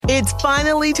It's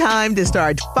finally time to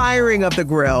start firing up the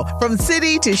grill. From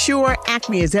city to shore,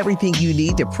 Acme is everything you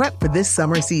need to prep for this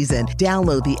summer season.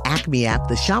 Download the Acme app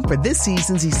to shop for this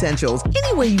season's essentials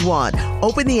any way you want.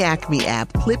 Open the Acme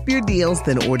app, clip your deals,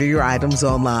 then order your items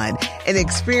online. An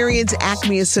experienced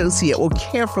Acme associate will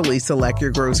carefully select your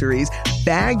groceries,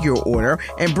 bag your order,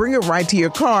 and bring it right to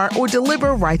your car or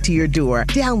deliver right to your door.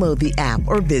 Download the app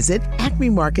or visit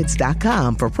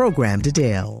acmemarkets.com for program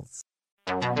details.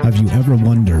 Have you ever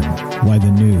wondered why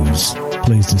the news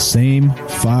plays the same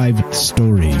 5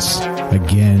 stories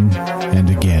again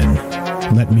and again?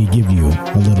 Let me give you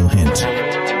a little hint.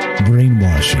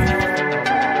 Brainwashing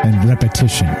and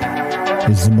repetition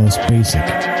is the most basic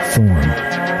form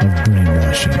of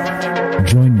brainwashing.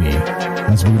 Join me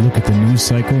as we look at the news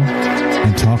cycle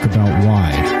and talk about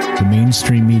why the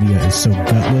mainstream media is so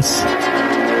gutless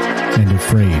and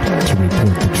afraid to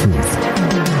report the truth.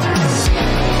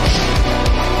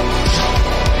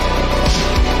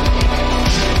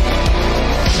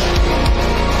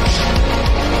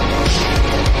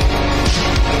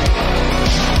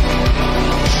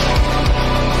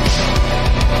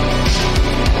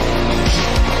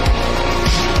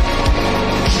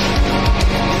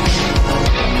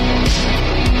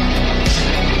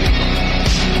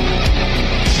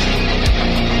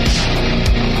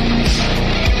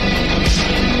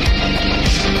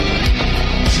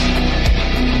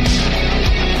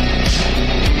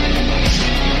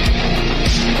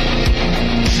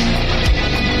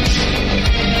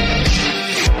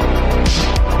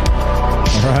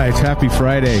 Happy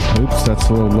Friday. Oops, that's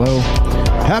a little low.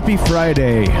 Happy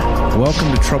Friday.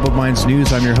 Welcome to Troubled Minds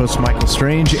News. I'm your host, Michael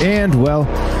Strange. And, well,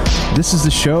 this is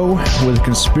the show where the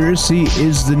conspiracy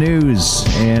is the news.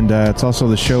 And it's also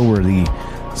the show where the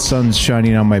sun's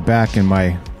shining on my back and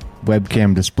my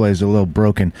webcam display is a little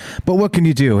broken. But what can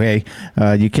you do? Hey,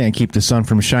 you can't keep the sun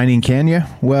from shining, can you?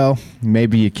 Well,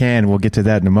 maybe you can. We'll get to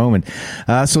that in a moment.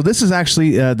 So this is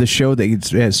actually the show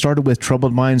that started with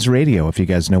Troubled Minds Radio, if you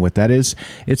guys know what that is.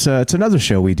 It's another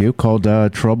show we do called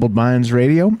Troubled Minds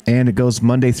Radio, and it goes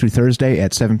Monday through Thursday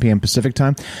at 7 p.m. Pacific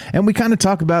time. And we kind of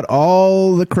talk about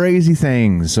all the crazy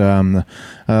things,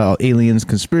 aliens,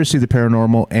 conspiracy, the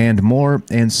paranormal, and more.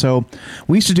 And so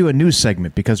we used to do a news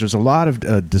segment because there's a lot of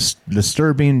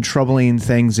disturbing, troubling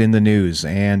things in the news.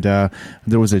 And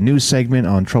there was a news segment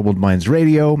on Troubled Minds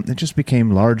Radio. It just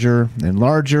became larger and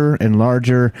larger and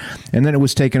larger. And then it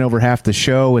was taking over half the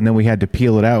show, and then we had to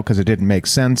peel it out because it didn't make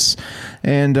sense.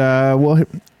 And, well,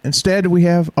 instead, we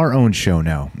have our own show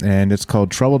now, and it's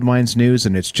called Troubled Minds News,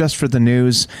 and it's just for the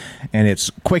news, and it's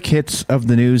quick hits of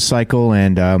the news cycle,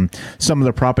 and some of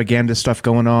the propaganda stuff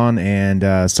going on,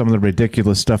 and some of the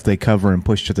ridiculous stuff they cover and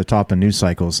push to the top of news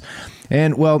cycles.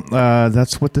 And, well,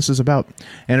 that's what this is about.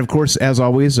 And, of course, as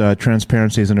always,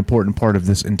 transparency is an important part of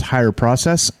this entire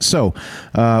process. So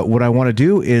what I want to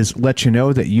do is let you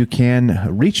know that you can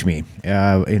reach me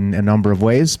in a number of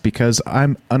ways because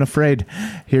I'm unafraid.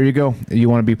 Here you go. You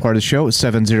want to be part of the show?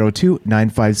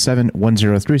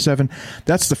 702-957-1037.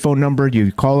 That's the phone number.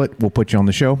 You call it. We'll put you on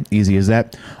the show. Easy as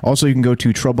that. Also, you can go to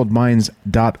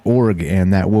troubledminds.org,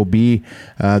 and that will be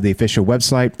the official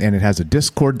website, and it has a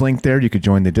Discord link there. You could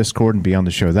join the Discord and be on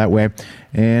the show that way.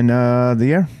 And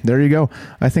yeah, there you go.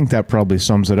 I think that probably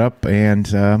sums it up. And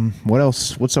what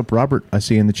else? What's up, Robert? I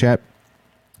see you in the chat.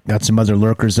 Got some other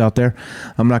lurkers out there.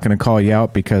 I'm not going to call you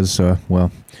out because,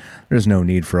 well, there's no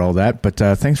need for all that. But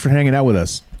thanks for hanging out with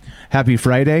us. Happy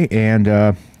Friday, and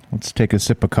let's take a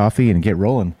sip of coffee and get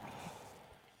rolling.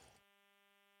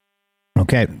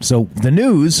 Okay, so the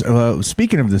news,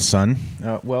 speaking of the sun,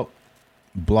 well,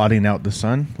 blotting out the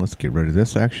sun. Let's get rid of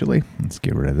this, actually. Let's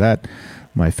get rid of that.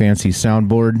 My fancy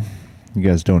soundboard. You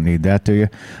guys don't need that, do you?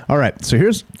 All right, so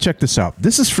check this out.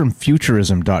 This is from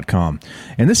Futurism.com,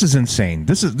 and this is insane.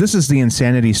 This is the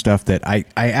insanity stuff that I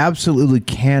absolutely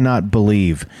cannot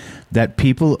believe that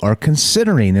people are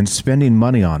considering and spending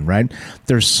money on, right?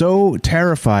 They're so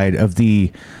terrified of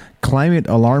the climate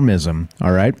alarmism,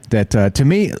 all right, that to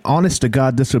me, honest to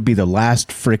God, this would be the last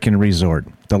freaking resort.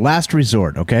 The last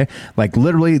resort, okay? Like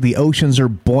literally the oceans are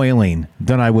boiling,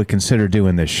 then I would consider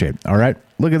doing this shit, all right?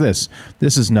 Look at this.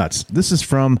 This is nuts. This is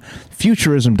from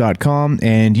Futurism.com,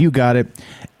 and you got it.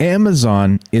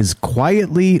 Amazon is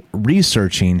quietly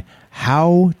researching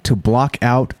how to block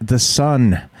out the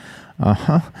sun.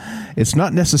 It's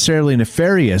not necessarily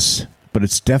nefarious, but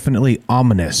it's definitely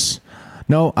ominous.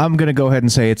 No, I'm going to go ahead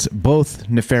and say it's both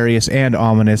nefarious and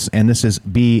ominous, and this is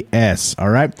BS. All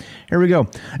right, here we go.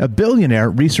 A billionaire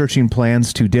researching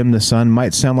plans to dim the sun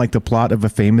might sound like the plot of a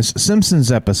famous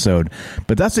Simpsons episode,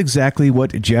 but that's exactly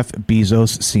what Jeff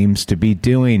Bezos seems to be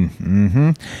doing.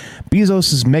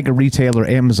 Bezos' mega retailer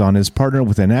Amazon is partnered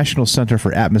with the National Center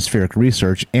for Atmospheric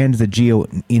Research and the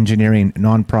geoengineering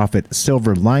nonprofit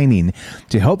Silver Lining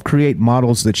to help create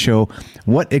models that show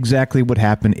what exactly would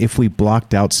happen if we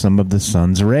blocked out some of the sun's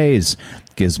rays,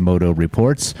 Gizmodo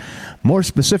reports. More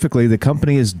specifically, the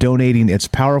company is donating its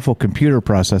powerful computer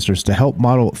processors to help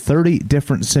model 30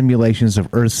 different simulations of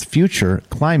Earth's future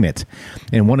climate.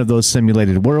 In one of those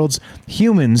simulated worlds,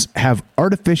 humans have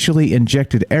artificially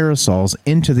injected aerosols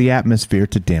into the atmosphere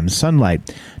to dim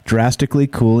sunlight, drastically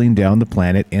cooling down the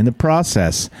planet in the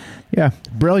process. Yeah,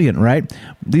 brilliant, right?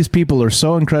 These people are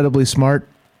so incredibly smart.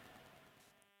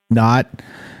 Not.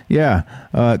 Yeah.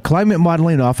 Climate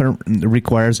modeling often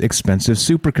requires expensive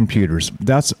supercomputers.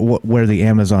 That's where the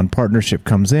Amazon partnership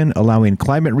comes in, allowing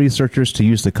climate researchers to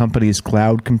use the company's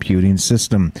cloud computing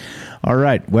system. All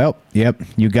right. Well, yep,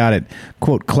 you got it.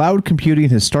 Quote, cloud computing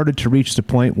has started to reach the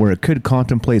point where it could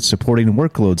contemplate supporting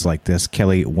workloads like this,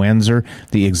 Kelly Wanzer,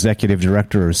 the executive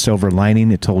director of Silver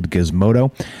Lining, told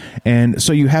Gizmodo. And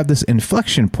so you have this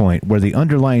inflection point where the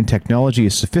underlying technology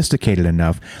is sophisticated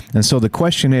enough. And so the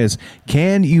question is,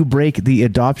 can you break the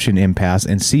adoption impasse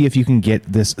and see if you can get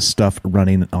this stuff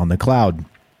running on the cloud?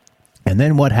 And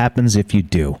then what happens if you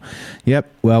do? Yep.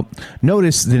 Well,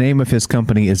 notice the name of his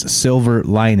company is Silver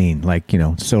Lining, like,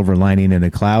 silver lining in the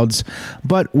clouds.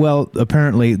 But, well,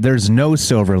 apparently there's no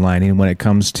silver lining when it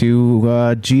comes to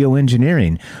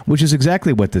geoengineering, which is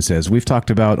exactly what this is. We've talked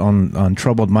about on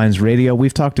Troubled Minds Radio.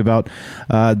 We've talked about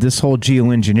this whole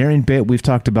geoengineering bit. We've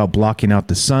talked about blocking out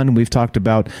the sun. We've talked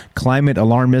about climate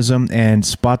alarmism and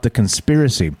spot the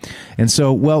conspiracy. And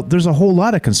so, well, there's a whole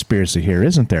lot of conspiracy here,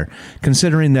 isn't there?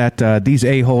 Considering that these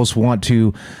a-holes want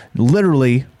to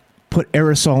literally put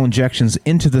aerosol injections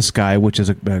into the sky, which is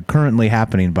currently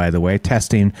happening, by the way.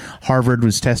 Testing. Harvard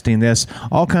was testing this.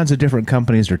 All kinds of different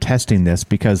companies are testing this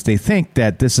because they think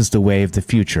that this is the way of the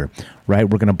future, right?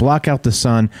 We're going to block out the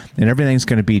sun and everything's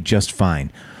going to be just fine.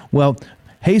 Well,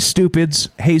 hey, stupids.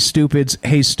 Hey, stupids.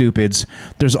 Hey, stupids.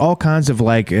 There's all kinds of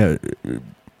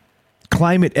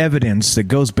climate evidence that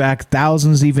goes back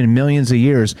thousands, even millions of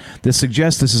years that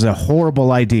suggests this is a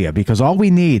horrible idea, because all we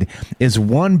need is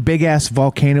one big-ass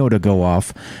volcano to go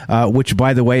off, which,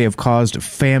 by the way, have caused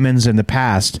famines in the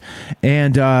past.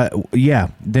 And,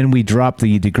 then we drop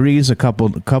the degrees, a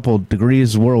couple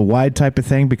degrees worldwide type of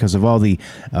thing because of all the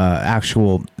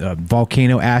actual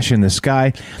volcano ash in the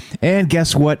sky. And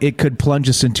guess what? It could plunge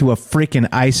us into a freaking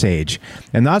ice age.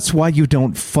 And that's why you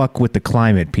don't fuck with the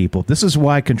climate, people. This is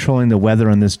why controlling the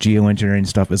weather on this geoengineering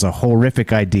stuff is a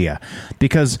horrific idea,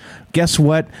 because guess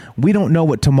what? We don't know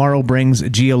what tomorrow brings,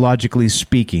 geologically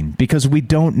speaking, because we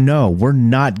don't know. We're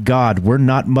not God. We're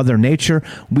not Mother Nature.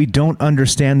 We don't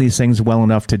understand these things well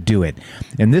enough to do it.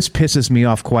 And this pisses me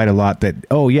off quite a lot that,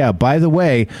 oh yeah, by the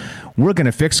way, we're going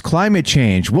to fix climate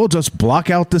change. We'll just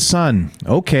block out the sun.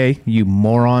 Okay, you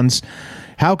morons.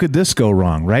 How could this go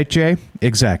wrong, right, Jay?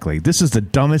 Exactly. This is the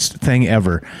dumbest thing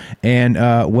ever. And,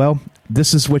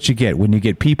 this is what you get when you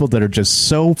get people that are just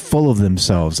so full of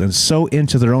themselves and so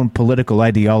into their own political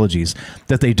ideologies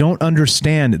that they don't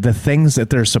understand the things that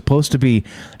they're supposed to be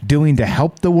doing to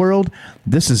help the world.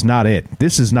 This is not it.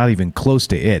 This is not even close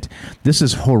to it. This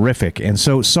is horrific. And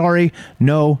so, sorry,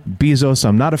 no, Bezos,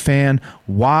 I'm not a fan.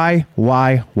 Why?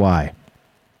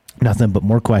 Nothing but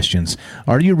more questions.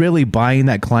 Are you really buying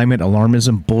that climate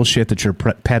alarmism bullshit that you're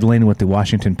peddling with the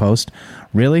Washington Post?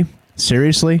 Really?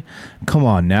 Seriously? Come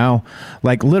on now.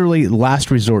 Like, literally last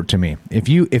resort to me. If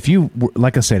you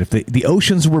like I said, if the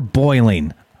oceans were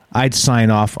boiling, I'd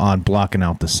sign off on blocking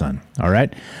out the sun. All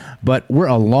right? But we're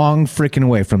a long freaking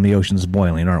way from the oceans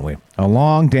boiling, aren't we? A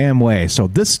long damn way. So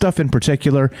this stuff in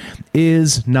particular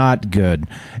is not good.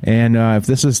 And if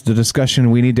this is the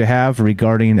discussion we need to have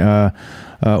regarding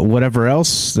whatever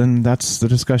else, then that's the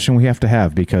discussion we have to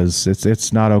have, because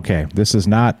it's not okay. This is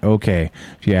not okay,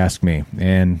 if you ask me.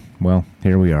 And, well,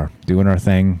 here we are, doing our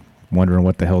thing, wondering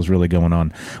what the hell's really going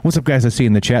on. What's up, guys? I see you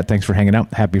in the chat. Thanks for hanging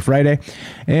out. Happy Friday.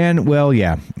 And, well,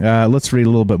 yeah, let's read a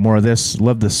little bit more of this.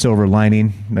 Love the Silver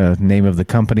Lining, name of the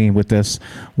company with this,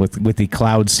 with the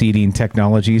cloud seeding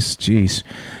technologies. Jeez.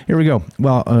 Here we go.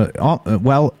 Well,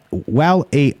 while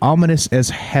a ominous as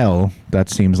hell, that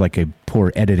seems like a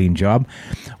poor editing job.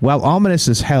 While ominous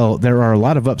as hell, there are a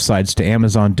lot of upsides to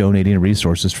Amazon donating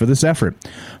resources for this effort.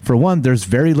 For one, there's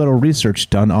very little research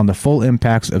done on the full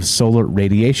impacts of solar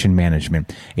radiation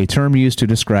management, a term used to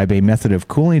describe a method of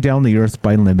cooling down the Earth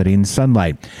by limiting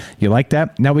sunlight. You like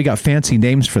that? Now we got fancy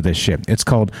names for this shit. It's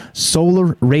called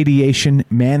solar radiation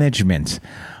management.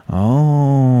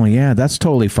 Oh, yeah, that's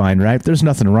totally fine, right? There's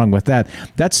nothing wrong with that.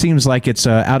 That seems like it's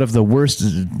out of the worst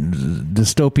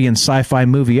dystopian sci-fi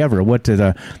movie ever. What did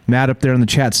Matt up there in the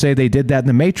chat say? They did that in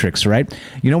The Matrix, right?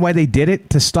 You know why they did it?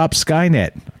 To stop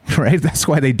Skynet, right? That's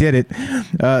why they did it.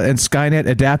 And Skynet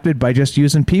adapted by just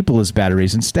using people as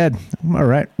batteries instead. All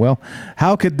right, well,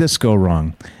 how could this go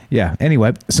wrong? Yeah,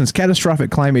 anyway, since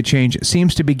catastrophic climate change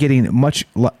seems to be getting much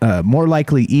more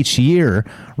likely each year,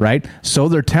 right? So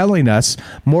they're telling us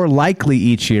more likely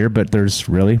each year, but there's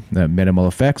really minimal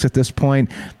effects at this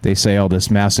point. They say all this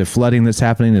massive flooding that's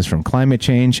happening is from climate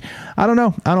change. I don't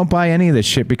know. I don't buy any of this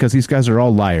shit because these guys are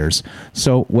all liars.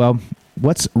 So, well,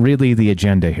 what's really the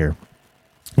agenda here?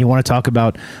 You want to talk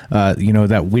about,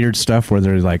 that weird stuff where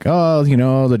they're like,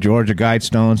 the Georgia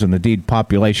Guidestones and the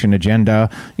depopulation agenda.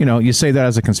 You say that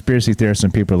as a conspiracy theorist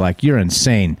and people are like, you're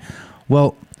insane.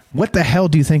 Well, what the hell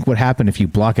do you think would happen if you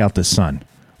block out the sun?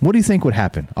 What do you think would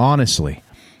happen? Honestly,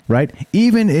 right?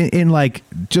 Even in like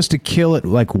just to kill it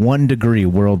like 1 degree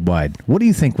worldwide. What do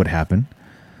you think would happen?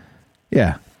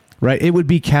 Yeah. Right? It would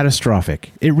be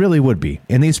catastrophic. It really would be.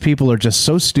 And these people are just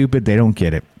so stupid, they don't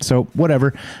get it. So,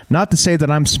 whatever. Not to say that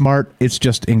I'm smart. It's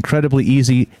just incredibly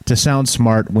easy to sound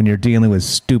smart when you're dealing with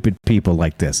stupid people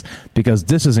like this. Because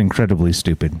this is incredibly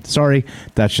stupid. Sorry,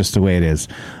 that's just the way it is.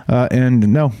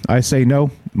 And no, I say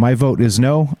no. My vote is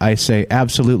no. I say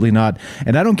absolutely not.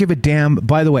 And I don't give a damn.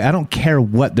 By the way, I don't care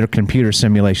what their computer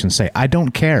simulations say. I don't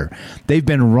care. They've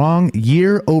been wrong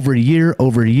year over year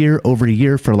over year over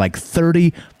year for like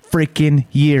 30 freaking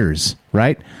years,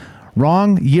 right?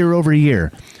 Wrong year over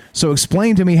year. So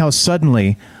explain to me how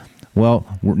suddenly, well,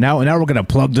 now we're going to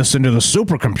plug this into the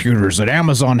supercomputers that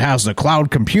Amazon has, the cloud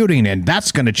computing, and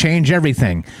that's going to change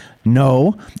everything.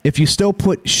 No, if you still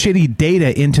put shitty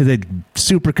data into the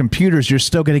supercomputers, you're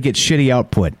still going to get shitty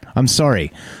output. I'm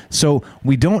sorry. So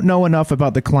we don't know enough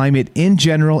about the climate in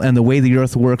general and the way the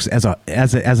Earth works as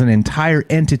an entire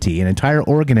entity, an entire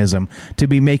organism, to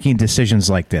be making decisions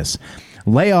like this.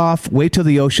 Lay off, wait till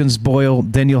the oceans boil,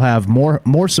 then you'll have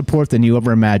more support than you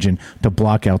ever imagined to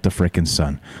block out the frickin'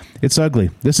 sun. It's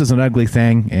ugly. This is an ugly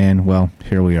thing, and, well,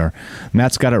 here we are.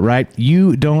 Matt's got it right.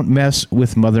 You don't mess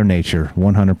with Mother Nature,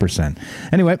 100%.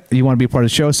 Anyway, you want to be a part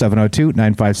of the show,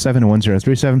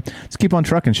 702-957-1037. Let's keep on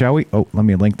trucking, shall we? Oh, let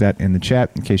me link that in the chat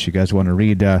in case you guys want to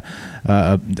read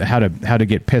how to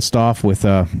get pissed off with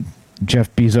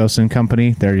Jeff Bezos and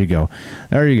company. There you go.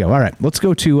 All right, let's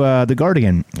go to The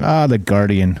Guardian. The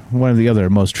Guardian, one of the other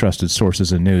most trusted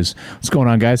sources of news. What's going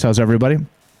on, guys? How's everybody?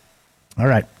 All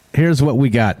right, here's what we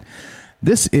got.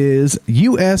 This is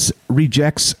U.S.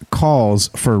 rejects calls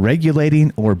for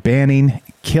regulating or banning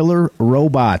killer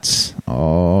robots.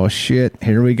 Oh, shit.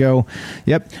 Here we go.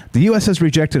 Yep. The U.S. has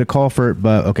rejected a call for,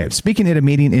 speaking at a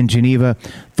meeting in Geneva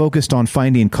focused on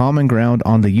finding common ground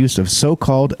on the use of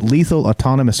so-called lethal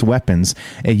autonomous weapons,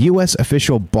 a U.S.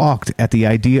 official balked at the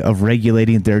idea of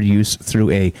regulating their use through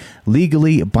a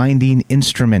legally binding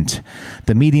instrument.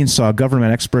 The meeting saw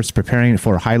government experts preparing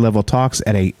for high-level talks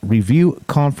at a review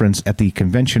conference at the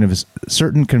convention of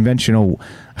certain conventional...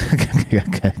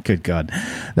 Good God.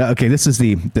 Okay, this is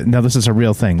a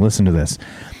real thing. Listen to this.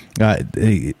 At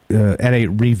a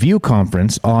review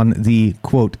conference on the,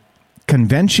 quote,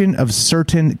 Convention of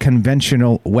Certain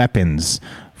Conventional Weapons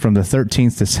from the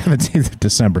 13th to 17th of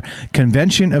December.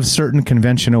 Convention of Certain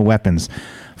Conventional Weapons.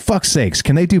 Fuck's sakes,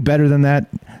 can they do better than that?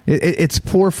 It's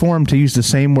poor form to use the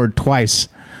same word twice.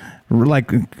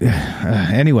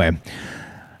 Anyway,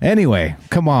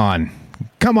 come on.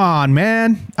 Come on,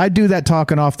 man. I do that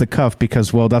talking off the cuff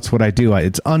because, well, that's what I do.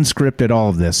 It's unscripted, all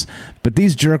of this. But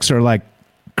these jerks are like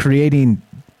creating...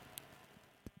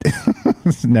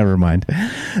 Never mind.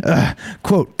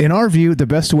 Quote, in our view, the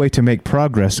best way to make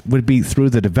progress would be through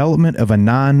the development of a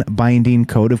non-binding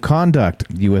code of conduct,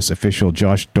 U.S. official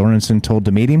Josh Doranson told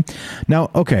the meeting. Now,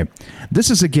 okay,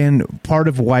 this is, again, part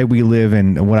of why we live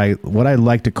in what I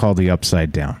like to call the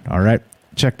upside down, all right?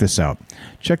 Check this out.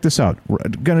 We're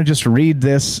going to just read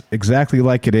this exactly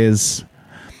like it is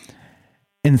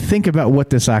and think about what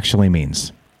this actually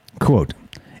means. Quote,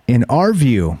 in our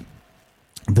view,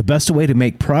 the best way to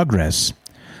make progress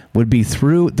would be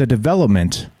through the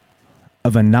development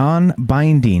of a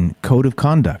non-binding code of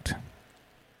conduct.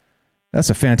 That's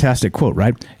a fantastic quote,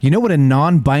 right? You know what a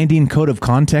non-binding code of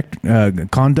conduct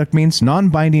means?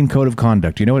 Non-binding code of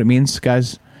conduct. You know what it means,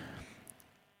 guys?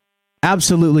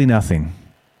 Absolutely nothing.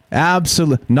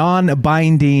 Absolute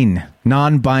non-binding.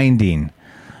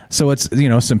 So it's,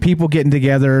 some people getting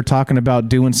together, talking about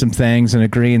doing some things and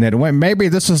agreeing that maybe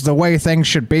this is the way things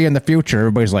should be in the future.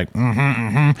 Everybody's like,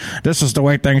 this is the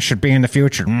way things should be in the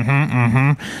future.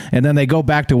 And then they go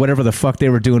back to whatever the fuck they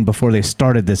were doing before they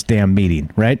started this damn meeting,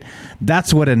 right?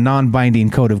 That's what a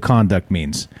non-binding code of conduct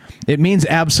means. It means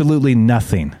absolutely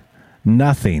nothing.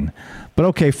 Nothing. But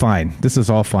okay, fine. This is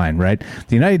all fine, right?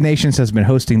 The United Nations has been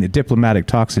hosting the diplomatic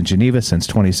talks in Geneva since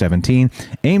 2017,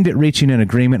 aimed at reaching an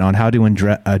agreement on how to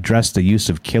address the use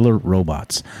of killer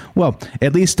robots. Well,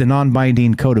 at least the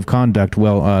non-binding code of conduct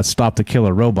will stop the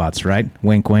killer robots, right?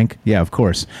 Wink, wink. Yeah, of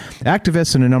course.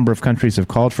 Activists in a number of countries have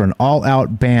called for an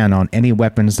all-out ban on any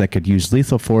weapons that could use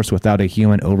lethal force without a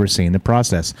human overseeing the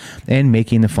process and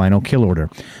making the final kill order.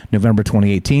 November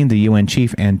 2018, the UN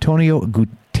chief Antonio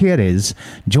Guterres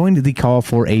joined the call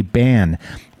for a ban,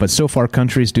 but so far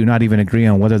countries do not even agree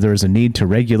on whether there is a need to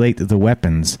regulate the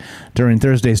weapons. During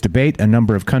Thursday's debate, a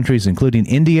number of countries, including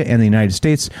India and the United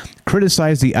States,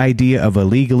 criticized the idea of a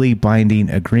legally binding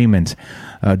agreement.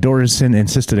 Dorison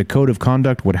insisted a code of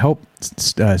conduct would help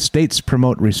states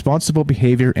promote responsible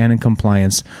behavior and in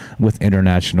compliance with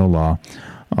international law.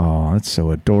 Oh, that's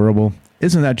so adorable.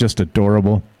 Isn't that just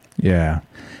adorable? Yeah.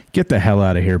 Get the hell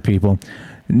out of here, people.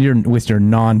 With your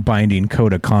non-binding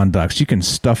code of conducts. You can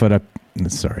stuff it up.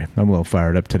 Sorry, I'm a little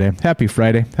fired up today. Happy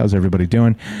Friday. How's everybody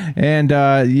doing? And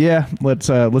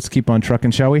let's keep on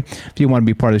trucking, shall we? If you want to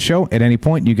be part of the show at any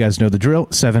point, you guys know the drill.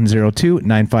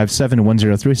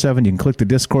 702-957-1037. You can click the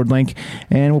Discord link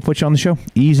and we'll put you on the show.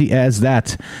 Easy as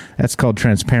that. That's called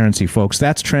transparency, folks.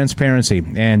 That's transparency.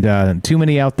 And too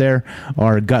many out there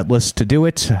are gutless to do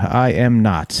it. I am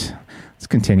not. Let's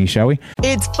continue, shall we?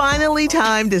 It's finally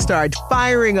time to start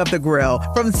firing up the grill.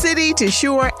 From city to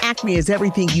shore, Acme is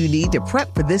everything you need to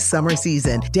prep for this summer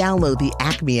season. Download the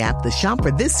Acme app to shop for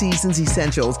this season's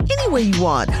essentials any way you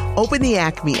want. Open the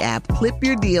Acme app, clip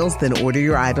your deals, then order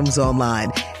your items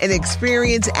online. An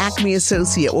experienced Acme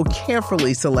associate will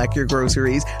carefully select your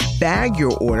groceries, bag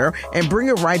your order, and bring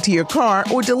it right to your car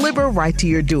or deliver right to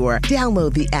your door.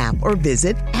 Download the app or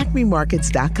visit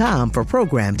acmemarkets.com for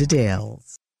program details.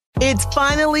 It's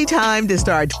finally time to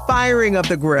start firing up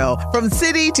the grill. From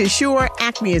city to shore,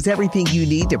 Acme is everything you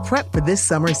need to prep for this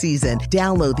summer season.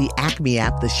 Download the Acme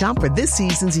app to shop for this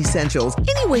season's essentials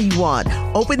any way you want.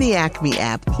 Open the Acme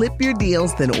app, clip your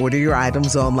deals, then order your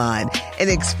items online. An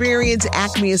experienced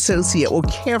Acme associate will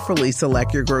carefully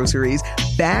select your groceries,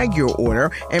 bag your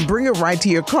order, and bring it right to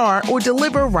your car or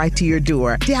deliver right to your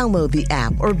door. Download the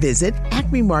app or visit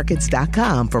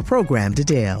acmemarkets.com for program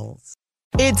details.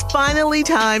 It's finally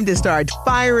time to start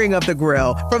firing up the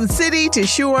grill. From city to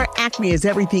shore, Acme is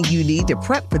everything you need to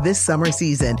prep for this summer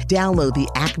season. Download the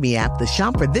Acme app to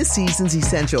shop for this season's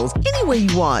essentials any way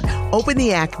you want. Open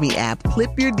the Acme app,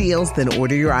 clip your deals, then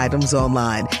order your items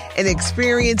online. An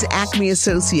experienced Acme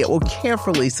associate will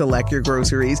carefully select your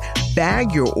groceries,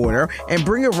 bag your order, and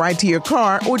bring it right to your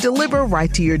car or deliver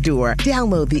right to your door.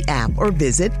 Download the app or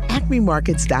visit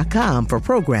acmemarkets.com for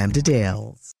program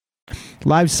details.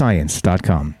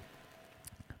 Livescience.com.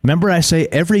 Remember, I say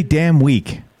every damn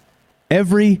week.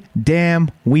 Every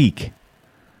damn week.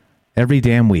 Every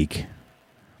damn week.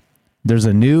 There's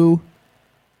a new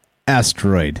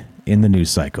asteroid in the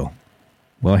news cycle.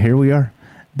 Well, here we are.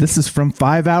 This is from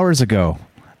 5 hours ago.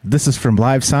 This is from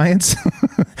Live Science.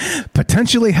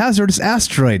 Potentially hazardous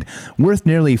asteroid worth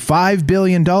nearly $5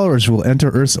 billion will enter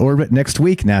Earth's orbit next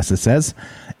week, NASA says.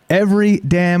 Every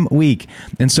damn week.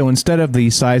 And so instead of the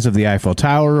size of the Eiffel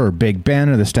Tower or Big Ben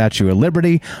or the Statue of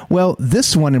Liberty, well,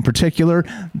 this one in particular,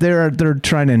 they're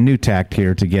trying a new tact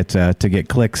here to get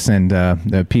clicks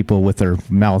and people with their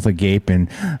mouth agape and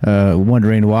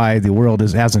wondering why the world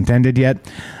hasn't ended yet.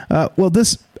 Well,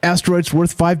 this asteroid's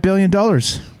worth $5 billion.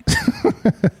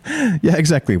 Yeah,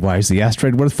 exactly. Why is the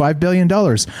asteroid worth $5 billion?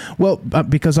 Well,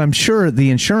 because I'm sure the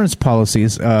insurance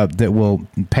policies that will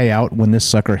pay out when this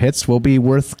sucker hits will be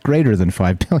worth greater than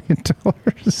 $5 billion.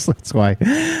 That's why.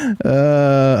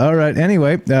 All right.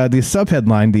 Anyway, the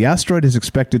subheadline, the asteroid is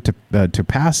expected to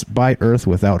pass by Earth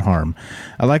without harm.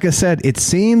 Like I said, it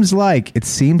seems like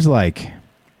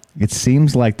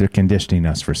they're conditioning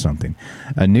us for something.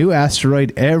 A new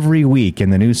asteroid every week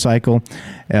in the news cycle.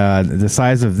 the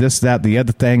size of this, that, the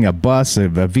other thing, a bus, a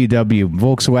VW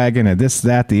Volkswagen, and this,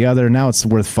 that, the other. Now it's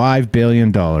worth $5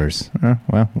 billion.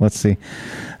 Well, let's see.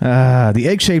 The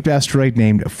egg-shaped asteroid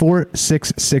named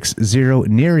 4660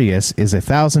 Nereus is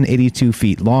 1,082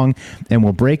 feet long and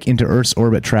will break into Earth's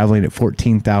orbit traveling at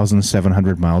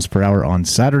 14,700 miles per hour on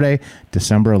Saturday,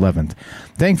 December 11th.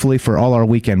 Thankfully, for all our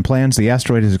weekend plans, the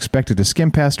asteroid is expected to skim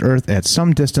past Earth at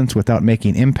some distance without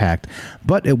making impact,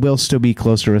 but it will still be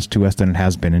closer to us than it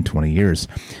has been in 20 years.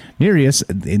 Nereus,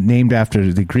 named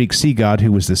after the Greek sea god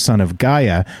who was the son of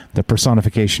Gaia, the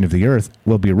personification of the Earth,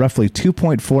 will be roughly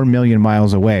 2.4 million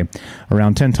miles away,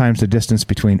 around 10 times the distance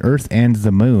between Earth and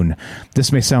the Moon.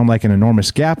 This may sound like an enormous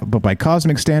gap, but by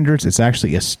cosmic standards, it's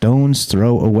actually a stone's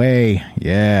throw away.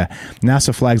 Yeah.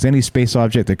 NASA flags any space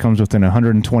object that comes within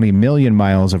 120 million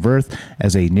miles of Earth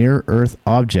as a near-Earth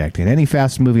object, and any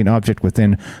fast-moving object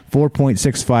within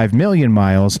 4.65 million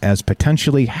miles as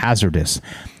potentially hazardous.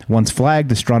 Once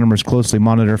flagged, astronomers closely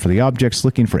monitor for the objects,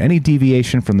 looking for any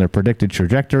deviation from their predicted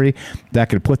trajectory that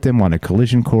could put them on a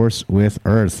collision course with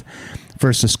Earth.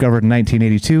 First discovered in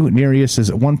 1982, Nereus'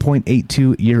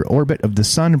 1.82-year orbit of the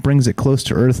Sun brings it close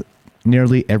to Earth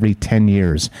nearly every 10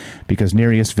 years. Because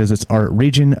Nereus visits our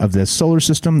region of the solar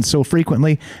system so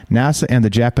frequently, NASA and the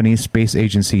Japanese space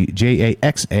agency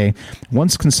JAXA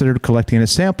once considered collecting a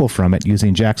sample from it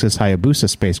using JAXA's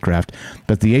Hayabusa spacecraft,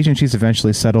 but the agencies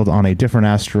eventually settled on a different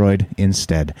asteroid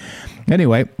instead.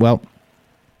 Anyway, well,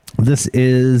 this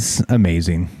is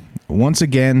amazing. Once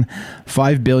again,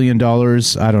 $5 billion,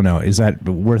 I don't know, is that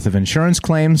worth of insurance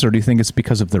claims, or do you think it's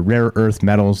because of the rare earth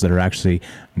metals that are actually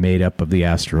made up of the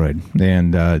asteroid?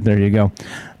 And there you go.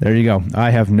 There you go.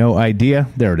 I have no idea.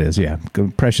 There it is, yeah.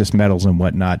 Precious metals and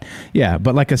whatnot. Yeah,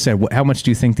 but like I said, how much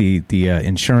do you think the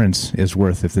insurance is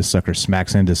worth if this sucker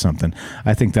smacks into something?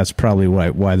 I think that's probably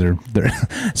why they're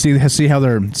see how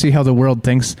the world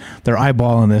thinks. They're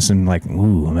eyeballing this and like,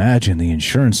 ooh, imagine the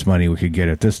insurance money we could get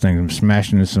if this thing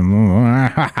smashing into some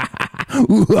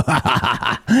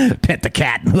pet the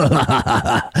cat.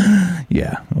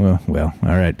 Yeah. Well, all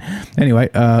right.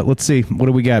 Anyway, let's see. What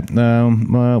do we got?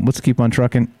 Let's keep on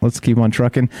trucking.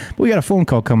 We got a phone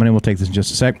call coming in. We'll take this in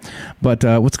just a sec. But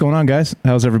what's going on, guys?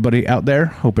 How's everybody out there?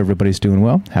 Hope everybody's doing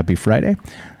well. Happy Friday.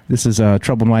 This is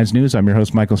Troubled Minds News. I'm your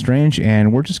host, Michael Strange,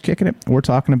 and we're just kicking it. We're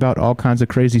talking about all kinds of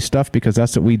crazy stuff because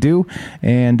that's what we do,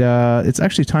 and it's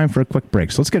actually time for a quick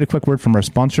break. So let's get a quick word from our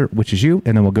sponsor, which is you,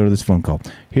 and then we'll go to this phone call.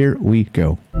 Here we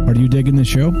go. Are you digging the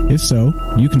show? If so,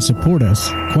 you can support us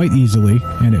quite easily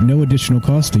and at no additional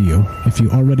cost to you if you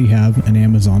already have an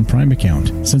Amazon Prime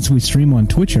account. Since we stream on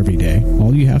Twitch every day,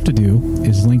 all you have to do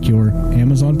is link your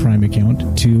Amazon Prime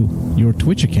account to your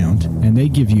Twitch account, and they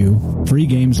give you free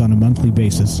games on a monthly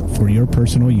basis for your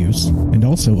personal use, and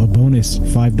also a bonus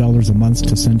 $5 a month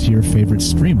to send to your favorite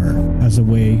streamer as a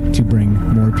way to bring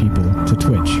more people to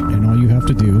Twitch. And all you have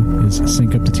to do is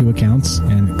sync up the two accounts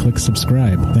and click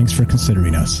subscribe. Thanks for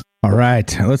considering us. All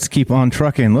right, let's keep on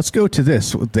trucking. Let's go to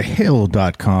this,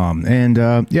 thehill.com.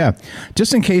 And yeah,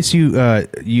 just in case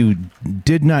you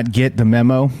did not get the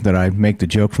memo that I make the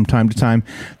joke from time to time,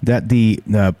 that the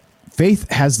faith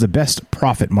has the best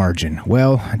profit margin.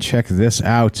 Well, check this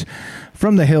out.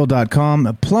 From thehill.com,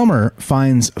 a plumber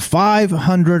finds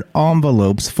 500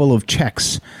 envelopes full of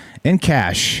checks and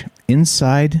cash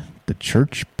inside the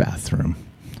church bathroom.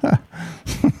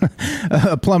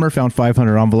 A plumber found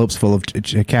 500 envelopes full of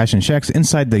cash and checks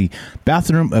inside the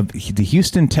bathroom of the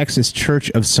Houston, Texas church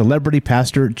of celebrity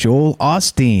pastor Joel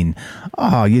Osteen.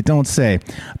 Oh, you don't say.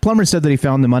 A plumber said that he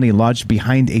found the money lodged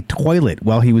behind a toilet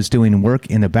while he was doing work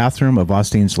in the bathroom of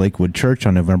Osteen's Lakewood Church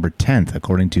on November 10th,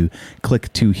 according to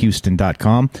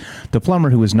click2houston.com. The plumber,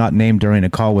 who was not named during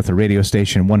a call with the radio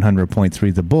station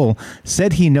 100.3 The Bull,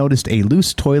 said he noticed a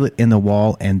loose toilet in the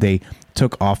wall and they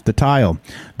took off the tile.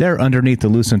 There, underneath the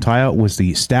loosened tile, was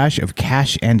the stash of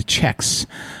cash and checks.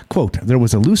 Quote, there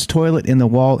was a loose toilet in the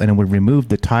wall and we removed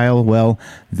the tile. Well,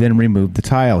 then removed the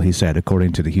tile, he said,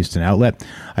 according to the Houston outlet.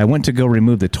 I went to go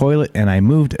remove the toilet and I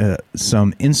moved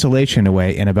some insulation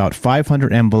away and about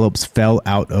 500 envelopes fell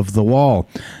out of the wall.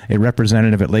 A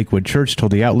representative at Lakewood Church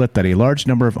told the outlet that a large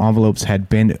number of envelopes had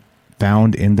been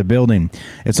found in the building.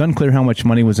 It's unclear how much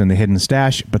money was in the hidden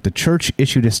stash, but the church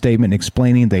issued a statement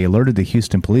explaining they alerted the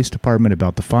Houston Police Department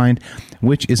about the find,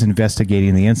 which is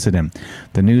investigating the incident.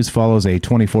 The news follows a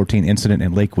 2014 incident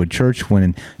in Lakewood Church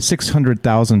when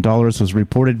 $600,000 was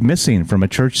reported missing from a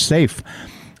church safe.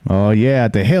 Oh, yeah,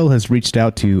 The Hill has reached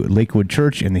out to Lakewood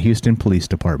Church and the Houston Police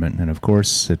Department, and of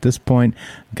course, at this point,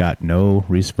 got no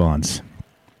response.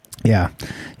 Yeah.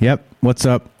 Yep. What's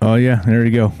up? Oh, yeah. There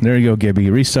you go. There you go, Gibby.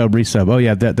 Resub. Oh,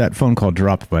 yeah. That phone call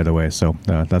dropped, by the way. So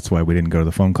that's why we didn't go to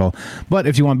the phone call. But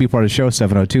if you want to be part of the show,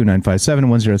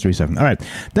 702-957-1037. All right.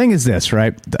 Thing is this,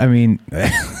 right? I mean,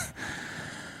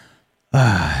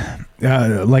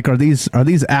 like, are these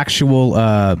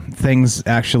actual things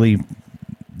actually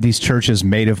these churches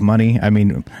made of money? I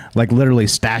mean, like literally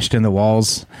stashed in the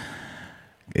walls.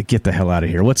 Get the hell out of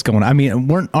here. What's going on? I mean,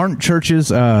 aren't churches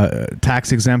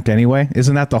tax exempt anyway?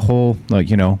 Isn't that the whole, like,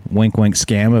 wink, wink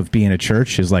scam of being a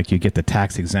church is like you get the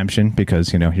tax exemption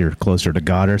because, you're closer to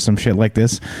God or some shit like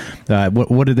this?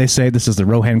 What did they say? This is the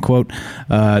Rohan quote.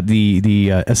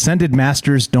 The ascended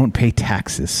masters don't pay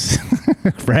taxes.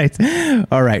 Right?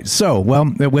 All right. So,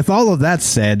 well, with all of that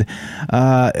said,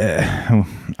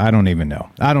 I don't even know.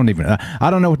 I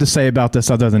don't know what to say about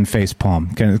this other than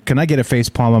facepalm. Can I get a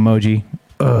facepalm emoji?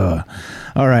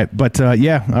 All right. But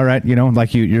yeah. All right.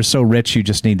 Like you're so rich, you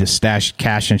just need to stash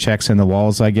cash and checks in the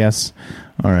walls, I guess.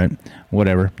 All right.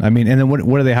 Whatever. I mean, and then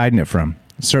what are they hiding it from?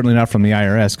 Certainly not from the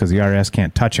IRS, because the IRS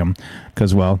can't touch them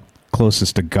because, well,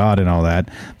 closest to God and all that.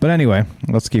 But anyway,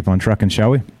 let's keep on trucking, shall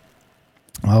we?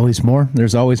 Always more.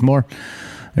 There's always more.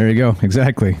 There you go.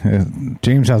 Exactly.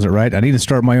 James has it right. I need to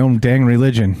start my own dang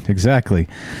religion. Exactly.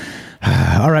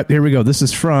 All right. Here we go. This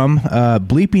is from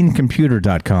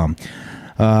bleepingcomputer.com.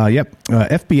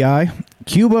 FBI,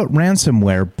 Cuba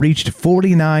ransomware breached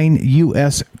 49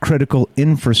 U.S. critical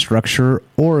infrastructure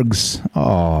orgs.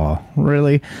 Oh,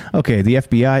 really? Okay, the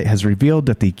FBI has revealed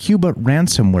that the Cuba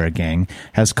ransomware gang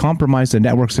has compromised the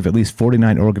networks of at least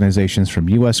 49 organizations from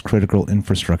U.S. critical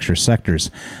infrastructure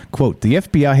sectors. Quote, the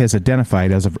FBI has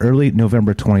identified as of early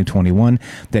November 2021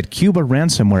 that Cuba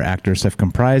ransomware actors have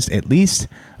compromised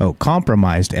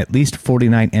at least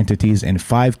 49 entities in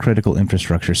 5 critical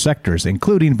infrastructure sectors,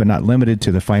 including but not limited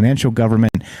to the financial, government,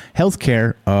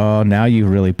 healthcare, oh, now you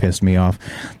really pissed me off,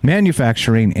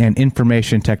 manufacturing, and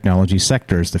information technology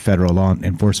sectors, the federal law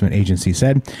enforcement agency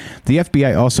said. The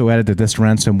FBI also added that this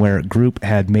ransomware group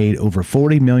had made over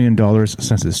 $40 million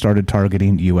since it started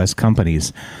targeting U.S.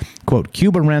 companies. Quote,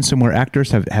 Cuba ransomware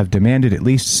actors have demanded at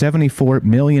least $74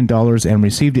 million and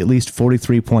received at least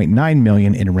 $43.9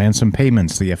 million in ransom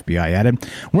payments, the FBI added.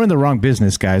 We're in the wrong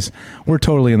business, guys. We're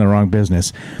totally in the wrong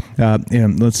business.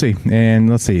 Let's see.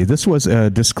 This was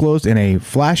disclosed in a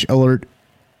flash alert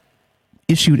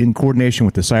issued in coordination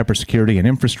with the Cybersecurity and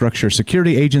Infrastructure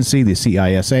Security Agency, the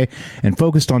CISA, and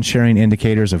focused on sharing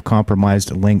indicators of compromised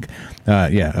linked with Cuba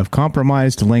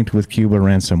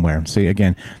ransomware. See,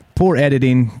 again, poor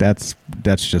editing. That's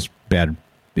just bad.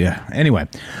 Yeah. Anyway.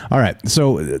 All right.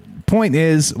 So point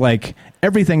is, like,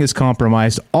 everything is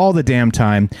compromised all the damn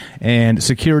time, and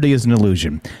security is an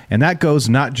illusion. And that goes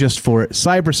not just for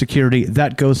cybersecurity,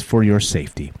 that goes for your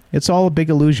safety. It's all a big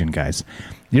illusion, guys.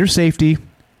 Your safety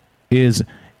is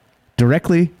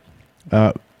directly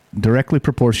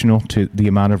proportional to the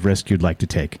amount of risk you'd like to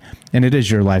take. And it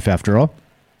is your life, after all.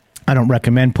 I don't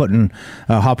recommend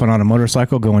hopping on a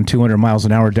motorcycle going 200 miles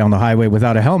an hour down the highway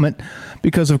without a helmet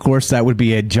because, of course, that would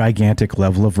be a gigantic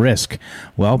level of risk.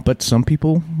 Well, but some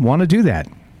people want to do that.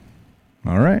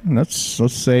 All right, let's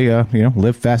say,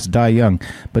 live fast, die young.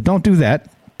 But don't do that.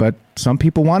 But some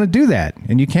people want to do that,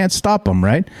 and you can't stop them,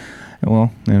 right?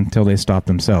 Well, until they stop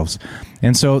themselves.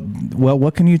 And so, well,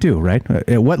 what can you do, right?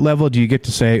 At what level do you get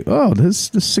to say, oh,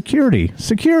 this security,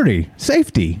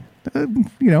 safety,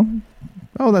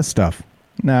 all that stuff?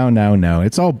 No.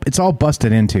 It's all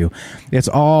busted into. It's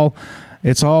all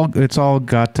hacked.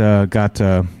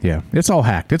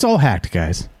 It's all hacked,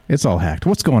 guys. It's all hacked.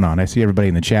 What's going on? I see everybody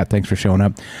in the chat. Thanks for showing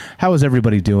up. How is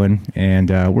everybody doing? And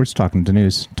we're just talking the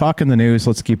news. Talking the news.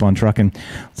 Let's keep on trucking.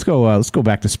 Let's go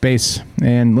back to space,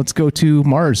 and let's go to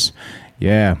Mars.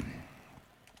 Yeah.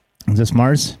 Is this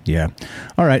Mars? Yeah.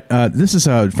 All right. This is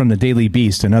from the Daily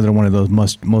Beast, another one of those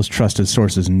most trusted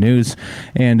sources in news.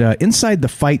 And inside the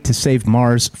fight to save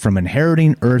Mars from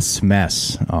inheriting Earth's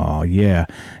mess. Oh, yeah.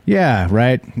 Yeah,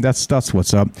 right. That's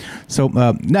what's up. So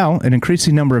now an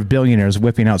increasing number of billionaires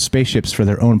whipping out spaceships for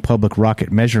their own public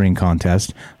rocket measuring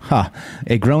contest.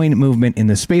 A growing movement in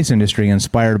the space industry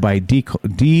inspired by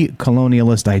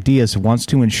decolonialist ideas wants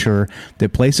to ensure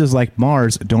that places like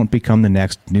Mars don't become the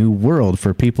next new world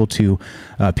for people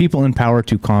in power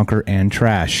to conquer and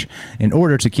trash. In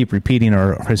order to keep repeating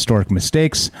our historic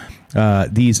mistakes,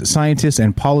 these scientists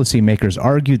and policymakers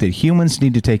argue that humans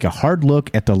need to take a hard look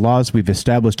at the laws we've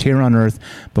established here on Earth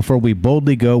before we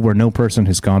boldly go where no person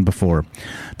has gone before.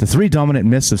 The 3 dominant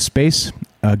myths of space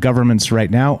governments right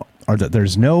now are that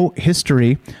there's no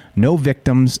history No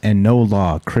victims and no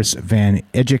law. Chris Van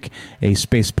Ejik, a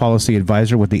space policy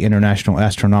advisor with the International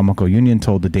Astronomical Union,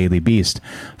 told the Daily Beast.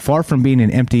 Far from being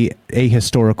an empty,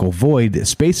 ahistorical void,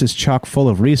 space is chock full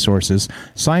of resources,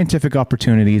 scientific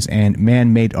opportunities, and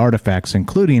man-made artifacts,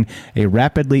 including a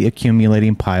rapidly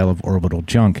accumulating pile of orbital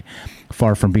junk.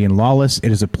 Far from being lawless,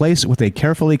 it is a place with a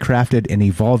carefully crafted and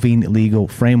evolving legal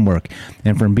framework.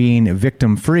 And from being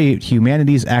victim-free,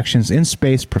 humanity's actions in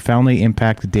space profoundly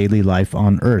impact daily life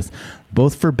on Earth,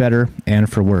 both for better and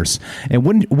for worse. And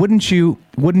wouldn't you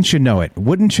know it?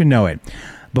 Wouldn't you know it?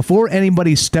 Before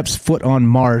anybody steps foot on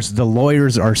Mars, the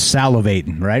lawyers are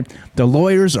salivating, right? The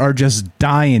lawyers are just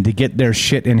dying to get their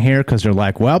shit in here because they're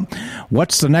like, well,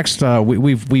 what's the next?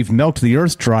 We've milked the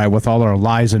Earth dry with all our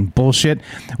lies and bullshit.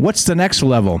 What's the next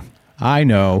level? I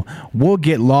know. We'll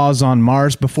get laws on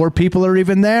Mars before people are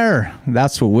even there.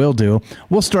 That's what we'll do.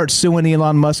 We'll start suing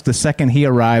Elon Musk the second he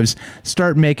arrives,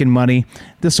 start making money.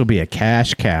 This will be a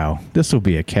cash cow. This will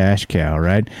be a cash cow,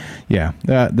 right? Yeah.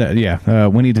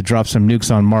 We need to drop some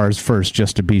nukes on Mars first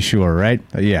just to be sure, right?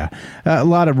 Yeah. A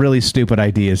lot of really stupid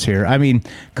ideas here. I mean,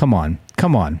 come on.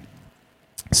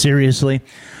 Seriously?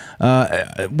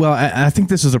 Well, I think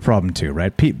this is a problem too,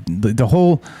 right? The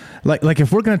whole, like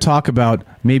if we're going to talk about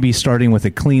maybe starting with a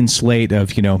clean slate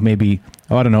of, maybe,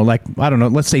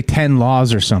 let's say 10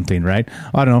 laws or something, right?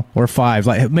 I don't know, or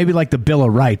 5, maybe like the Bill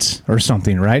of Rights or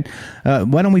something, right?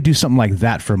 Why don't we do something like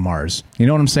that for Mars? You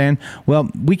know what I'm saying? Well,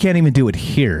 we can't even do it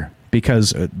here,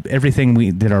 because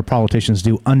everything that our politicians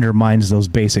do undermines those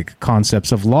basic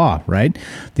concepts of law, right?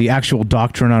 The actual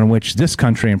doctrine on which this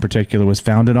country in particular was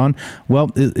founded on,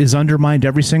 well, is undermined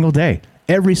every single day.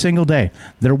 Every single day.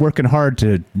 They're working hard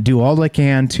to do all they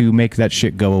can to make that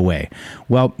shit go away.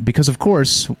 Well, because of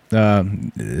course,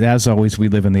 as always, we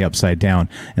live in the upside down.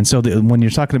 And so when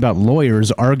you're talking about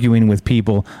lawyers arguing with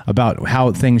people about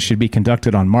how things should be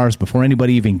conducted on Mars before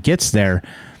anybody even gets there,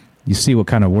 you see what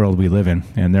kind of world we live in.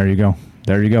 And there you go.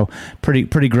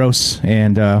 Pretty gross.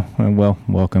 And, well,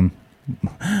 welcome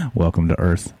to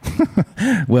Earth.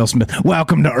 Will Smith,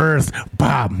 welcome to Earth.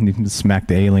 Bob, you smacked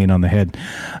the alien on the head.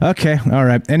 Okay, all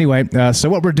right. Anyway, so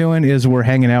what we're doing is we're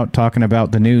hanging out talking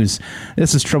about the news.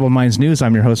 This is Troubled Minds News.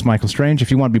 I'm your host, Michael Strange.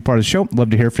 If you want to be part of the show, love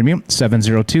to hear from you.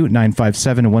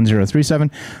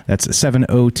 702-957-1037. That's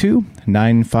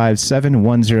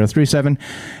 702-957-1037.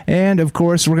 And, of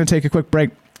course, we're going to take a quick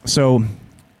break. So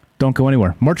don't go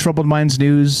anywhere. More Troubled Minds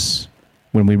News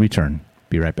when we return.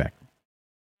 Be right back.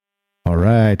 All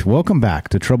right. Welcome back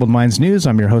to Troubled Minds News.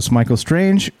 I'm your host, Michael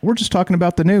Strange. We're just talking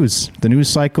about the news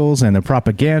cycles and the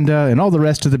propaganda and all the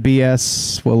rest of the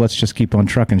BS. Well, let's just keep on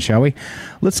trucking, shall we?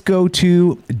 Let's go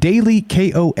to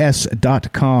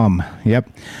dailykos.com. Yep.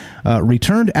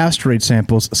 Returned asteroid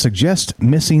samples suggest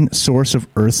missing source of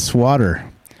Earth's water.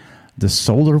 The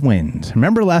solar wind.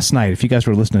 Remember last night, if you guys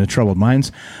were listening to Troubled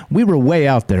Minds, we were way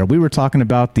out there. We were talking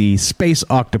about the space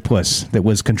octopus that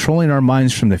was controlling our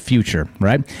minds from the future,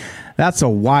 right? That's a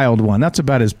wild one. That's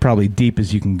about as probably deep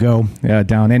as you can go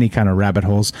down any kind of rabbit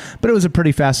holes. But it was a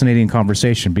pretty fascinating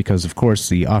conversation because, of course,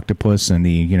 the octopus and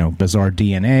the bizarre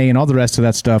DNA and all the rest of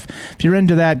that stuff. If you're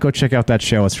into that, go check out that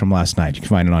show. It's from last night. You can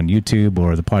find it on YouTube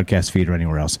or the podcast feed or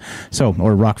anywhere else. So,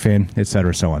 or Rockfin,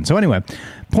 etc., so on. So anyway,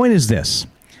 point is this.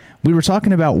 We were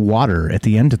talking about water at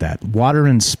the end of that, water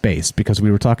in space, because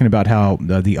we were talking about how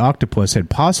the octopus had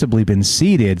possibly been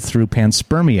seeded through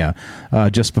panspermia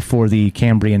just before the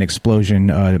Cambrian explosion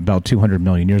about 200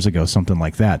 million years ago, something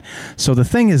like that. So the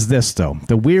thing is this, though,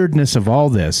 the weirdness of all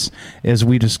this is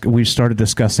we started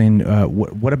discussing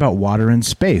what about water in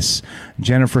space?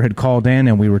 Jennifer had called in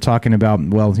and we were talking about,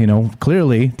 well,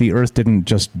 clearly the Earth didn't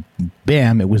just,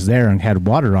 bam, it was there and had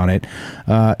water on it.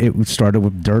 It started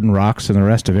with dirt and rocks and the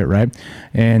rest of it, right?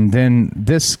 And then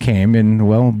this came in,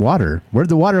 well, water. Where'd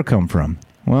the water come from?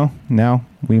 Well, now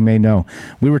we may know.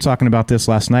 We were talking about this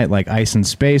last night, like ice in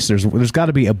space. There's got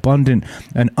to be an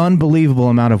unbelievable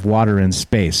amount of water in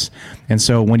space. And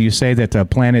so when you say that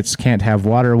planets can't have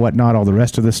water, whatnot, all the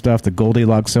rest of this stuff, the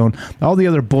Goldilocks zone, all the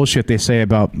other bullshit they say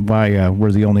about why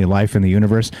we're the only life in the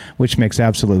universe, which makes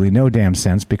absolutely no damn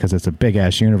sense because it's a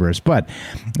big-ass universe. But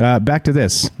back to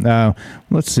this.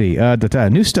 Let's see. A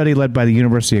new study led by the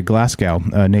University of Glasgow,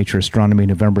 Nature Astronomy,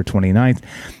 November 29th,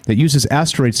 that uses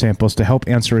asteroid samples to help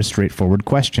answer a straightforward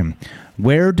question.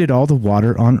 Where did all the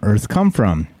water on Earth come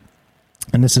from?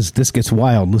 And this gets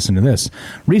wild. Listen to this.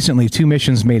 Recently, 2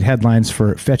 missions made headlines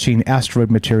for fetching asteroid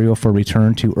material for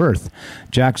return to Earth.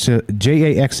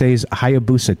 JAXA's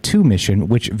Hayabusa 2 mission,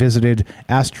 which visited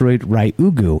asteroid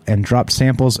Ryugu and dropped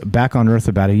samples back on Earth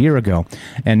about a year ago,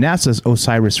 and NASA's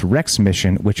OSIRIS-REx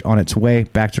mission, which on its way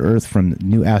back to Earth from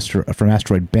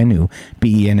asteroid Bennu,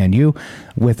 BENNU,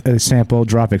 with a sample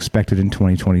drop expected in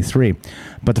 2023.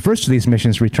 But the first of these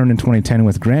missions returned in 2010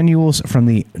 with granules from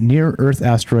the near-Earth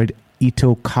asteroid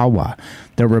Itokawa.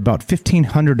 There were about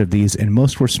 1,500 of these, and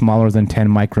most were smaller than 10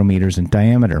 micrometers in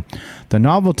diameter. The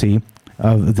novelty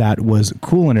of that was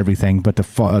cool and everything, but the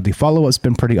follow-up's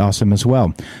been pretty awesome as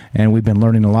well, and we've been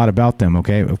learning a lot about them.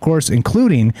 Okay, of course,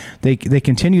 including they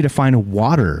continue to find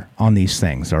water on these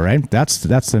things. All right, that's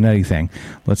the nutty thing.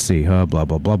 Let's see, blah blah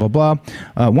blah blah blah.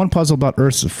 One puzzle about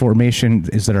Earth's formation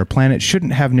is that our planet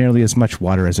shouldn't have nearly as much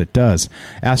water as it does.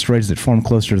 Asteroids that form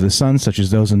closer to the sun, such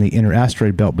as those in the inner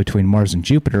asteroid belt between Mars and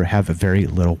Jupiter, have very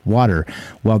little water,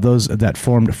 while those that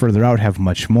formed further out have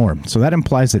much more. So that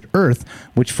implies that Earth,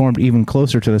 which formed even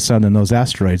closer to the sun than those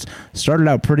asteroids, started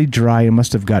out pretty dry and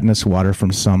must have gotten its water from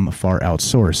some far out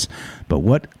source. But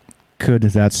what could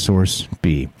that source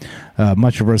be?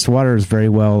 Much of Earth's water is very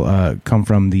well come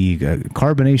from the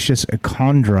carbonaceous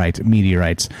chondrite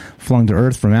meteorites flung to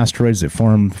Earth from asteroids that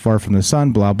form far from the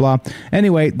sun, blah, blah.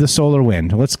 Anyway, the solar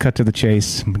wind. Let's cut to the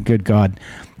chase. Good God.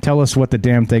 Tell us what the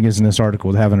damn thing is in this article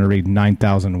without having to read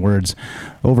 9,000 words.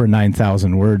 Over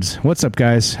 9,000 words. What's up,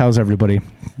 guys? How's everybody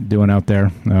doing out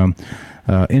there?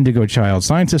 Indigo Child.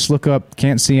 Scientists look up,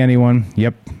 can't see anyone.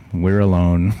 Yep, we're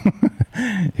alone.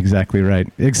 Exactly right.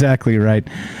 Exactly right.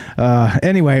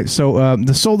 Anyway, so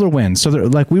the solar wind. So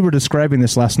like we were describing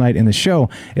this last night in the show,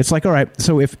 it's like, all right,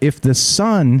 so if the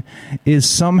sun is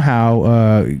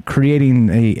somehow creating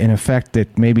an effect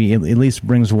that maybe at least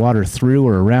brings water through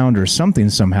or around or something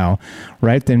somehow,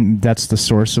 right, then that's the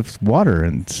source of water.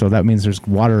 And so that means there's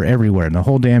water everywhere in the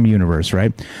whole damn universe,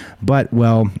 right? But,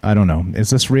 well, I don't know. Is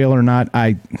this real or not?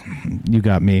 You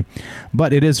got me.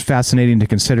 But it is fascinating to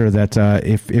consider that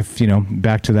if you know,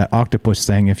 back to that octopus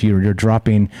thing, if you're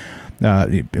dropping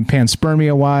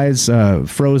panspermia-wise,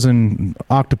 frozen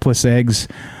octopus eggs,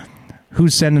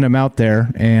 who's sending them out there?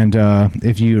 And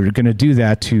if you're going to do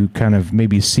that to kind of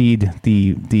maybe seed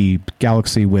the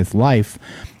galaxy with life,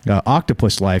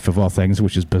 octopus life of all things,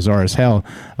 which is bizarre as hell,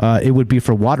 it would be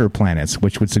for water planets,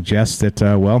 which would suggest that,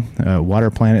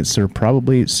 water planets are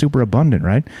probably super abundant,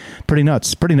 right? Pretty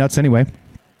nuts anyway.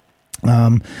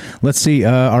 Let's see.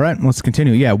 All right, let's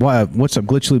continue. Yeah. What's up?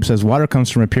 Glitch Loop says water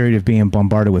comes from a period of being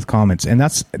bombarded with comets, and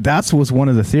that was one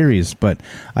of the theories. But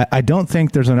I don't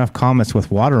think there's enough comets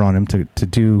with water on them to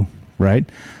do right.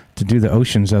 To do the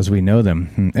oceans as we know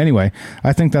them. Anyway,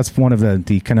 I think that's one of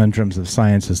the conundrums of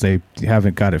science, is they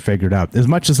haven't got it figured out. As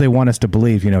much as they want us to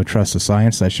believe, trust the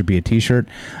science, that should be a t-shirt.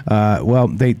 Well,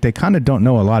 they kind of don't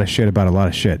know a lot of shit about a lot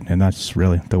of shit, and that's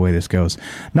really the way this goes.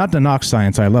 Not to knock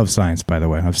science. I love science, by the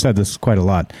way. I've said this quite a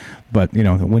lot. But,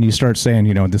 when you start saying,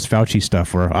 this Fauci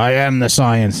stuff where I am the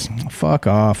science, fuck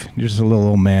off. You're just a little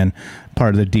old man,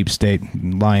 part of the deep state,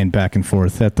 lying back and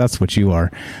forth. That's what you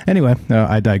are. Anyway,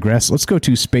 I digress. Let's go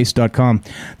to space.com.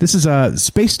 This is a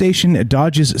space station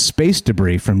dodges space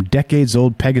debris from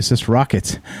decades-old Pegasus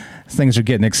rocket. Things are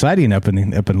getting exciting up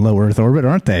in low Earth orbit,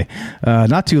 aren't they?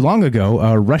 Not too long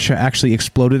ago, Russia actually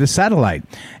exploded a satellite,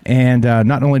 and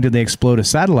not only did they explode a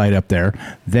satellite up there,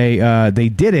 they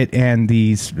did it, and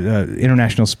the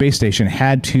International Space Station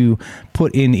had to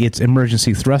put in its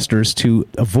emergency thrusters to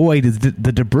avoid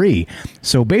the debris.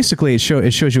 So basically, it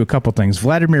shows you a couple things.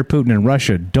 Vladimir Putin and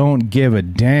Russia don't give a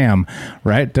damn,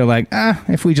 right? They're like,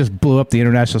 if we just blew up the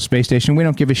International Space Station, we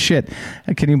don't give a shit.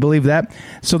 Can you believe that?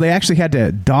 So they actually had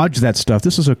to dodge that stuff.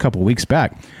 This was a couple weeks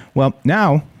back. Well,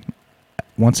 now,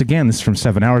 once again, this is from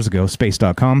 7 hours ago,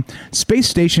 space.com. Space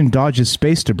station dodges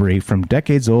space debris from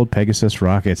decades-old Pegasus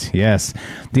rockets. Yes,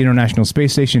 the International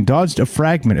Space Station dodged a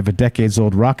fragment of a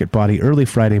decades-old rocket body early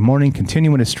Friday morning,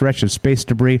 continuing a stretch of space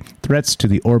debris threats to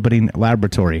the orbiting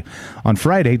laboratory. On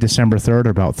Friday, December 3rd,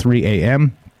 about 3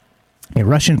 a.m., a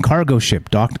Russian cargo ship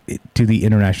docked to the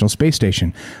International Space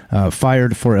Station,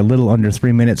 fired for a little under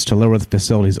 3 minutes to lower the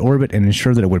facility's orbit and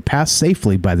ensure that it would pass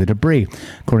safely by the debris,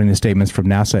 according to statements from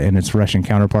NASA and its Russian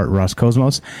counterpart,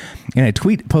 Roscosmos. In a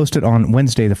tweet posted on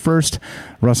Wednesday the 1st,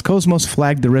 Roscosmos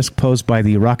flagged the risk posed by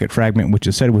the rocket fragment, which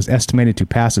it said was estimated to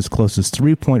pass as close as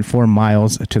 3.4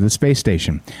 miles to the space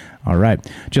station. All right.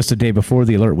 Just a day before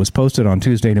the alert was posted on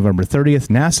Tuesday, November 30th,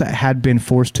 NASA had been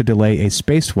forced to delay a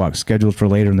spacewalk scheduled for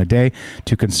later in the day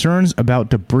to concerns about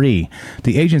debris.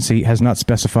 The agency has not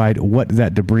specified what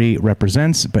that debris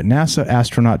represents, but NASA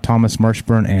astronaut Thomas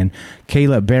Marshburn and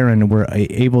Kayla Barron were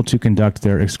able to conduct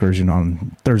their excursion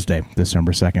on Thursday,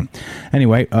 December 2nd.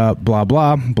 Anyway, blah,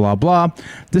 blah, blah, blah.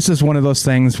 This is one of those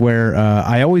things where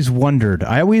I always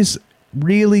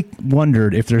really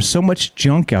wondered if there's so much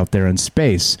junk out there in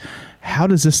space, how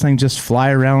does this thing just fly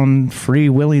around free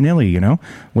willy-nilly,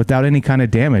 without any kind of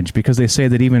damage? Because they say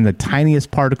that even the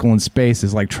tiniest particle in space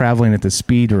is like traveling at the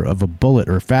speed of a bullet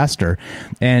or faster,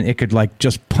 and it could like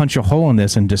just punch a hole in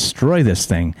this and destroy this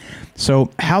thing.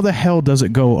 So how the hell does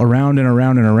it go around and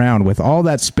around and around with all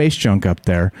that space junk up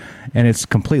there, and it's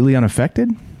completely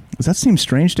unaffected? Does that seem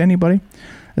strange to anybody?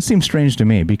 It seems strange to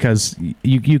me, because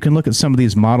you can look at some of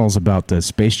these models about the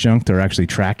space junk they're actually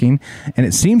tracking, and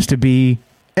it seems to be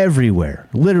everywhere,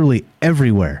 literally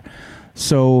everywhere.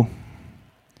 So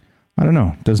I don't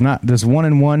know. Does 1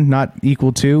 and 1 not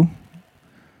equal 2?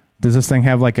 Does this thing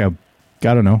have like a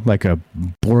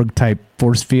Borg type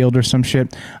force field or some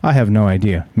shit? I have no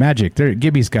idea. Magic. There,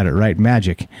 Gibby's got it right.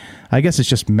 Magic. I guess it's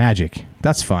just magic.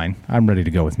 That's fine. I'm ready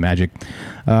to go with magic.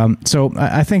 So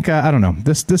I think I don't know.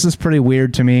 This is pretty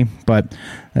weird to me. But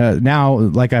now,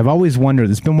 like I've always wondered,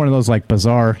 it's been one of those like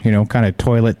bizarre, kind of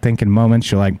toilet thinking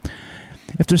moments. You're like,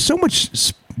 if there's so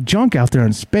much junk out there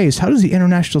in space, how does the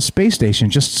International Space Station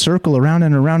just circle around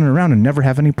and around and around and never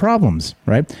have any problems,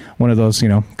 right? One of those,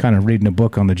 kind of reading a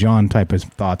book on the John type of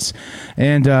thoughts.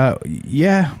 And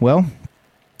well,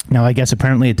 now I guess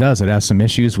apparently it does. It has some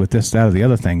issues with this, that, or the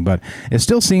other thing, but it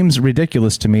still seems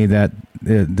ridiculous to me that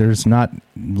there's not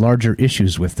larger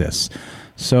issues with this.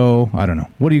 So, I don't know.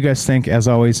 What do you guys think? As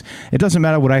always, it doesn't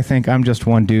matter what I think. I'm just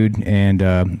one dude and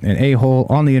an a-hole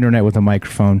on the internet with a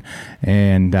microphone,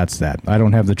 and that's that. I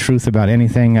don't have the truth about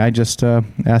anything. I just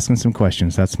asking some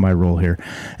questions. That's my role here.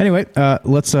 Anyway,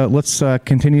 let's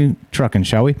continue trucking,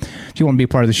 shall we? If you want to be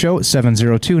part of the show,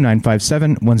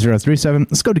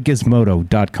 702-957-1037. Let's go to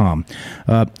gizmodo.com.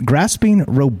 Grasping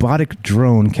robotic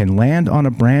drone can land on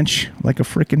a branch like a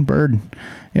freaking bird.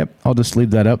 Yep, I'll just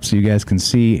leave that up so you guys can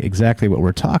see exactly what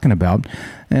we're talking about.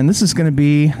 And this is going to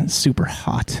be super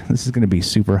hot.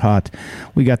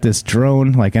 We got this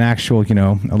drone, like an actual,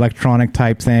 electronic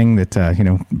type thing that,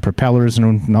 propellers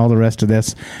and all the rest of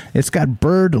this. It's got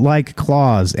bird-like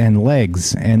claws and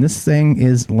legs, and this thing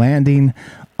is landing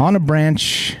on a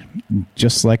branch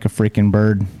just like a freaking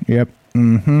bird. Yep.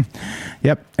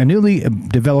 Yep. A newly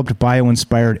developed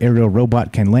bio-inspired aerial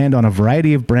robot can land on a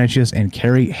variety of branches and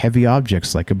carry heavy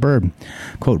objects like a bird.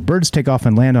 Quote, birds take off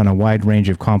and land on a wide range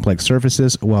of complex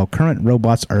surfaces, while current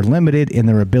robots are limited in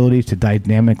their ability to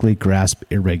dynamically grasp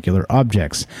irregular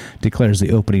objects, declares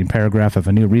the opening paragraph of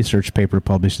a new research paper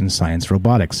published in Science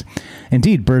Robotics.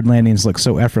 Indeed, bird landings look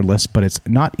so effortless, but it's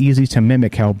not easy to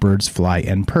mimic how birds fly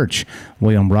and perch.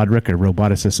 William Roderick, a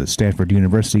roboticist at Stanford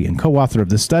University and co-author of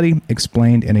the study,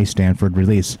 explained in a Stanford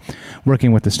release.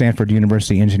 Working with the Stanford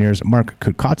University engineers Mark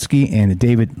Kutkowski and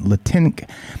David Letink,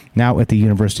 now at the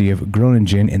University of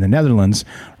Groningen in the Netherlands,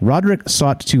 Roderick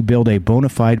sought to build a bona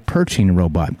fide perching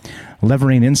robot.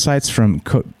 Leveraging insights from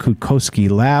Kutkowski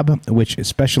Lab, which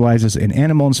specializes in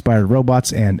animal-inspired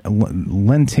robots, and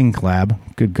Letink Lab,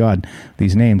 good God,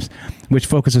 these names, which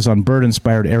focuses on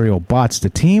bird-inspired aerial bots, the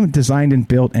team designed and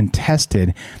built and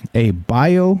tested a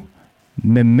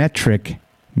biomimetic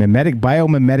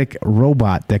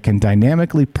robot that can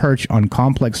dynamically perch on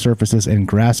complex surfaces and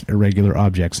grasp irregular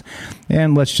objects.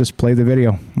 And let's just play the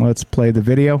video. Let's play the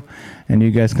video, and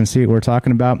you guys can see what we're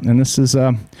talking about. And this is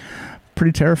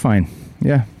pretty terrifying.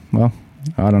 Yeah, well,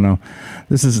 I don't know.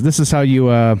 This is how you,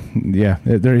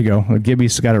 there you go.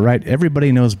 Gibby's got it right.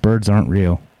 Everybody knows birds aren't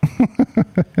real.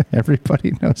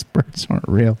 Everybody knows birds aren't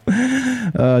real.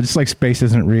 Just like space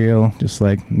isn't real. Just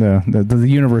like the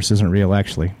universe isn't real,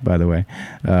 actually, by the way.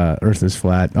 Earth is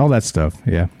flat. All that stuff.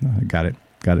 Yeah, got it.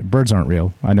 Birds aren't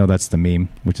real. I know that's the meme,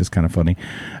 which is kind of funny.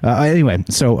 Anyway,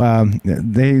 so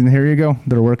here you go.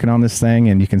 They're working on this thing,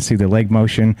 and you can see the leg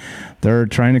motion. They're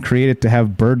trying to create it to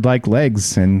have bird-like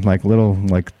legs and like little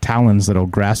like talons that'll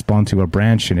grasp onto a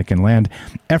branch, and it can land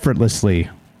effortlessly.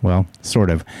 Well,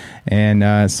 sort of.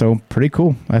 And so pretty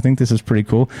cool. I think this is pretty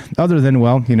cool. Other than,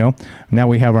 well, now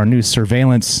we have our new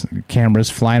surveillance cameras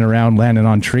flying around, landing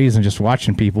on trees and just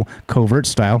watching people, covert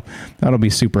style. That'll be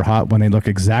super hot when they look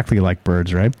exactly like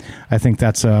birds, right? I think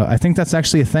that's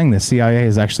actually a thing. The CIA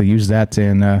has actually used that,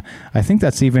 and I think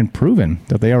that's even proven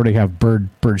that they already have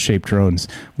bird-shaped drones,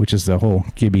 which is the whole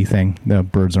Gibby thing. The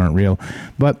birds aren't real.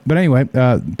 But anyway,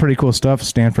 pretty cool stuff.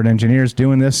 Stanford engineers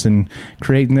doing this and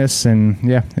creating this, and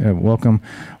yeah,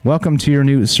 Welcome to your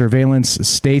new surveillance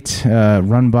state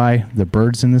run by the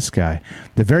birds in the sky.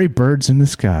 The very birds in the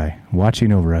sky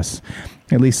watching over us.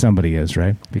 At least somebody is,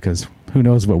 right? Because who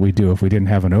knows what we'd do if we didn't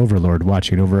have an overlord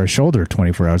watching over our shoulder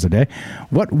 24 hours a day.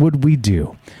 What would we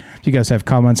do? If you guys have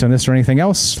comments on this or anything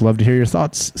else, love to hear your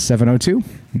thoughts.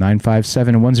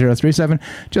 702-957-1037.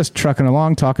 Just trucking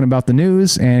along, talking about the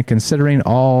news and considering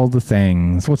all the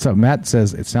things. What's up? Matt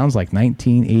says, it sounds like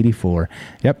 1984.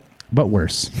 Yep. But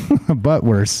worse. But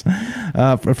worse.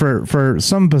 For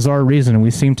some bizarre reason,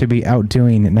 we seem to be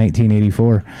outdoing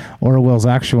 1984. Orwell's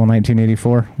actual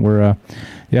 1984. We're,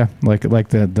 like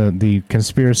the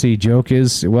conspiracy joke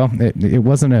is, well, it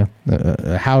wasn't a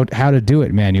how to do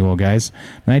it manual, guys.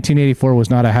 1984 was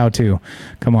not a how-to.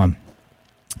 Come on.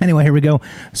 Anyway, here we go.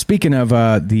 Speaking of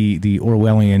the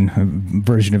Orwellian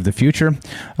version of the future,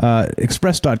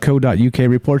 Express.co.uk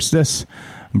reports this.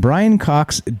 Brian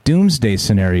Cox's doomsday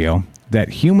scenario, that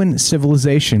human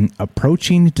civilization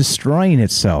approaching destroying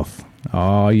itself.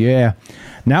 Oh, yeah.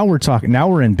 Now we're talking. Now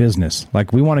we're in business.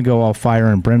 Like, we want to go all fire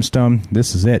and brimstone.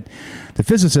 This is it. The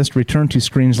physicist returned to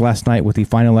screens last night with the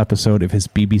final episode of his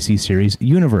BBC series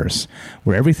Universe,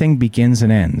 where everything begins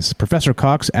and ends. Professor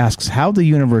Cox asks how the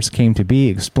universe came to be,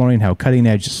 exploring how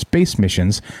cutting-edge space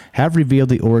missions have revealed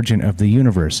the origin of the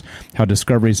universe, how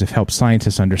discoveries have helped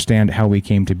scientists understand how we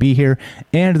came to be here,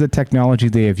 and the technology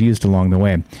they have used along the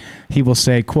way. He will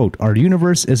say, quote, "Our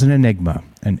universe is an enigma,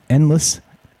 an endless,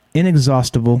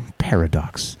 inexhaustible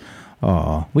paradox."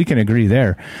 Oh, we can agree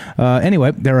there.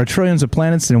 Anyway, there are trillions of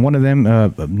planets, and one of them,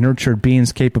 nurtured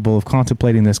beings capable of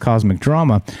contemplating this cosmic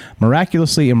drama,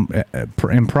 miraculously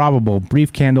improbable,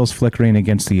 brief candles flickering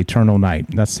against the eternal night.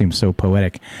 That seems so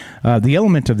poetic. The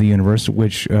element of the universe,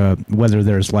 which, whether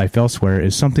there's life elsewhere,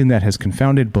 is something that has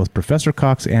confounded both Professor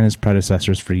Cox and his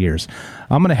predecessors for years.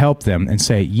 I'm going to help them and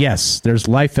say, yes, there's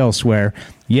life elsewhere.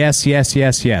 Yes, yes,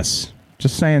 yes, yes.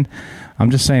 Just saying. I'm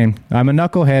just saying. I'm a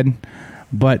knucklehead.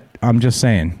 But I'm just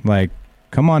saying, like,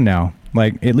 come on now.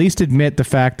 Like, at least admit the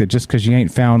fact that just because you ain't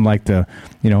found, like, the,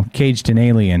 caged in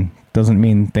alien doesn't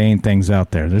mean they ain't things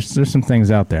out there. There's some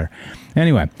things out there.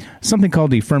 Anyway, something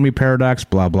called the Fermi paradox,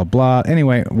 blah, blah, blah.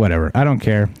 Anyway, whatever. I don't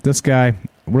care. This guy,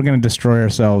 we're going to destroy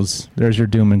ourselves. There's your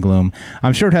doom and gloom.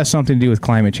 I'm sure it has something to do with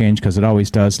climate change, because it always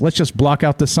does. Let's just block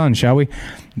out the sun, shall we?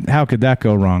 How could that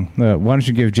go wrong? Why don't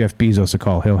you give Jeff Bezos a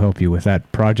call? He'll help you with that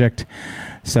project.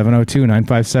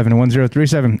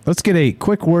 702-957-1037. Let's get a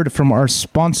quick word from our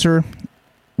sponsor,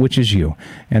 which is you.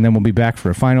 And then we'll be back for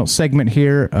a final segment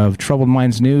here of Troubled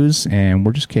Minds News, and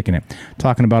we're just kicking it,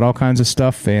 talking about all kinds of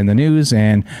stuff and the news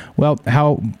and, well,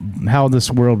 how this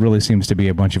world really seems to be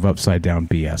a bunch of upside-down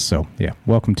BS. So, yeah,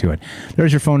 welcome to it.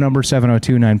 There's your phone number,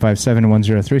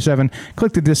 702-957-1037.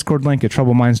 Click the Discord link at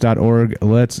troubledminds.org.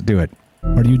 Let's do it.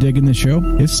 Are you digging the show?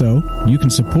 If so, you can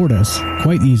support us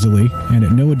quite easily and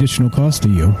at no additional cost to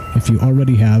you if you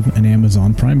already have an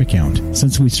Amazon Prime account.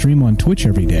 Since we stream on Twitch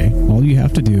every day, all you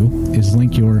have to do is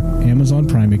link your Amazon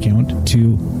Prime account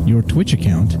to your Twitch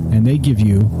account, and they give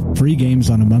you free games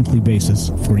on a monthly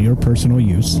basis for your personal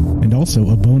use, and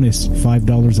also a bonus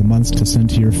 $5 a month to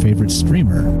send to your favorite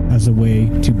streamer as a way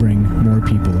to bring more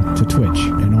people to Twitch.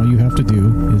 And all you have to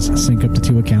do is sync up the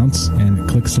two accounts and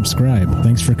click subscribe.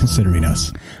 Thanks for considering us.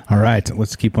 All right,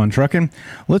 let's keep on trucking.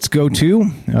 Let's go to,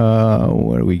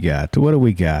 what do we got?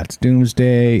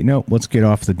 Doomsday. No, let's get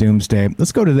off the doomsday.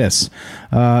 Let's go to this.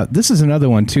 This is another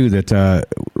one, too, that,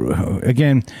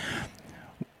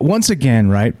 once again,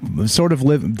 right,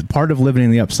 part of living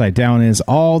in the upside down is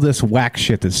all this whack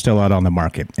shit that's still out on the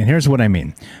market. And here's what I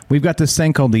mean. We've got this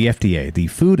thing called the FDA, the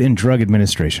Food and Drug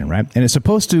Administration, right? And it's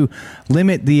supposed to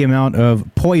limit the amount of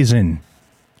poison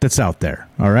that's out there,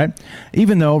 all right?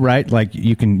 Even though, right, like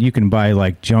you can buy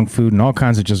like junk food and all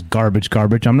kinds of just garbage.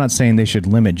 I'm not saying they should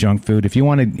limit junk food. If you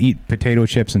want to eat potato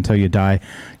chips until you die,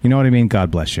 you know what I mean?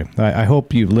 God bless you. I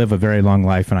hope you live a very long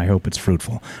life, and I hope it's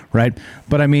fruitful, right?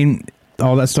 But I mean,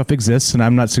 all that stuff exists, and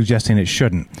I'm not suggesting it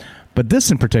shouldn't. But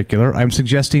this in particular, I'm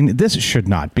suggesting this should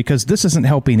not, because this isn't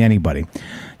helping anybody.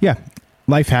 Yeah,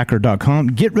 lifehacker.com.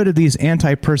 Get rid of these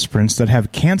antiperspirants that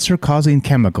have cancer-causing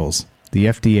chemicals, the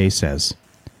FDA says.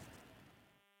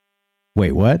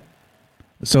 Wait, what?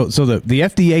 So the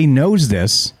FDA knows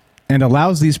this and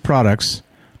allows these products,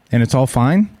 and it's all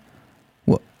fine?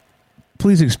 Well,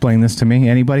 please explain this to me.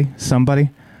 Anybody? Somebody?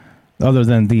 Other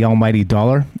than the almighty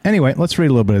dollar? Anyway, let's read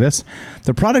a little bit of this.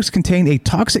 The products contain a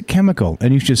toxic chemical,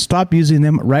 and you should stop using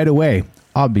them right away,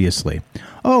 obviously.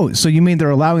 Oh, so you mean they're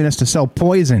allowing us to sell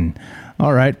poison?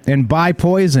 All right, and buy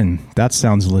poison. That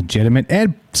sounds legitimate.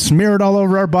 And smear it all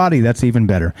over our body. That's even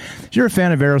better. If you're a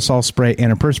fan of aerosol spray,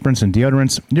 antiperspirants, and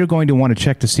deodorants, you're going to want to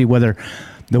check to see whether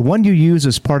The one you use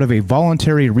is part of a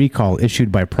voluntary recall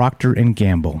issued by Procter &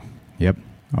 Gamble. Yep.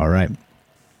 All right.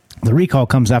 The recall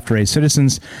comes after a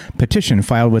citizen's petition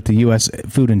filed with the U.S.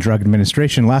 Food and Drug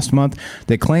Administration last month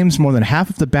that claims more than half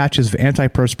of the batches of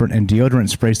antiperspirant and deodorant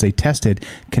sprays they tested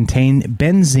contain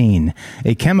benzene,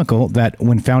 a chemical that,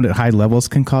 when found at high levels,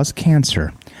 can cause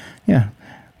cancer. Yeah.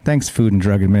 Thanks, Food and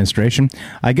Drug Administration.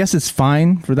 I guess it's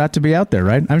fine for that to be out there,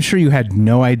 right? I'm sure you had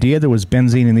no idea there was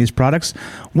benzene in these products.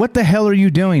 What the hell are you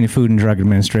doing, Food and Drug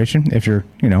Administration, if you're,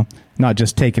 not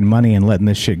just taking money and letting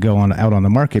this shit go out on the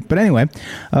market? But anyway,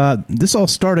 this all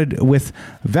started with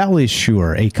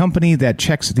Valisure, a company that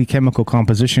checks the chemical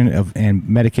composition of and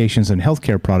medications and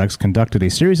healthcare products, conducted a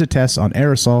series of tests on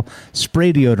aerosol,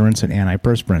 spray deodorants, and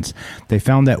antiperspirants. They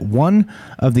found that one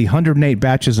of the 108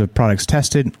 batches of products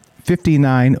tested,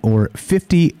 59 or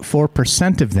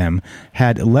 54% of them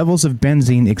had levels of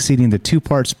benzene exceeding the 2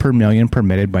 parts per million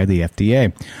permitted by the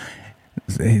FDA.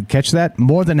 Catch that?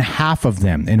 More than half of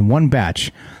them in one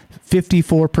batch,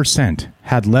 54%,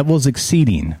 had levels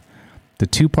exceeding the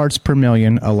 2 parts per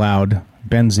million allowed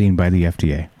benzene by the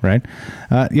FDA, right?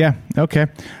 Yeah, okay.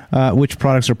 Which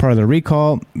products are part of the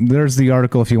recall? There's the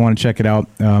article if you want to check it out.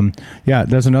 Yeah,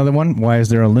 there's another one. Why is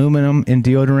there aluminum in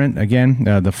deodorant? Again,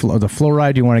 the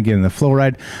fluoride. You want to get in the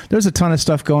fluoride. There's a ton of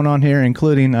stuff going on here,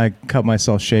 including I cut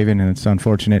myself shaving, and it's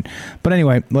unfortunate. But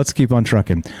anyway, let's keep on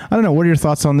trucking. I don't know. What are your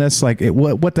thoughts on this? Like,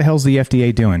 what the hell's the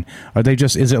FDA doing? Are they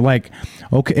just? Is it like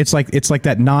okay? It's like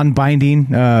that non-binding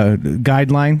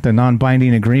guideline, the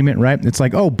non-binding agreement, right? It's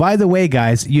like, oh, by the way,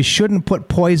 guys, you shouldn't put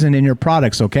poison in your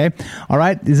products. Okay, all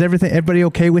right. Is everybody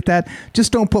okay with that?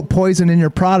 Just don't put poison in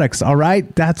your products, all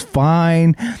right? That's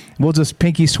fine. We'll just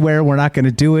pinky swear we're not going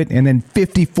to do it, and then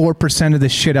 54% of the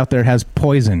shit out there has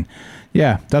poison.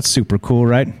 Yeah, that's super cool,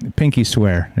 right? Pinky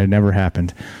swear. It never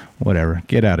happened. Whatever.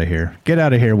 Get out of here. Get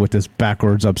out of here with this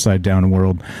backwards, upside-down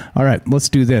world. All right, let's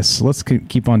do this. Let's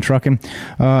keep on trucking.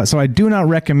 So I do not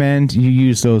recommend you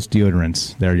use those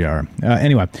deodorants. There you are.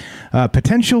 Anyway,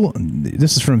 potential...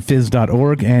 This is from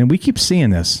phys.org, and we keep seeing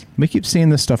this. We keep seeing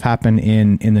this stuff happen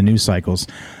in the news cycles.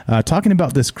 Talking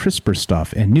about this CRISPR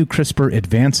stuff and new CRISPR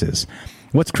advances.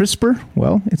 What's CRISPR?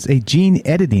 Well, it's a gene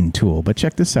editing tool, but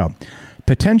check this out.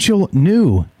 Potential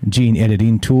new gene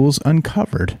editing tools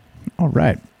uncovered. All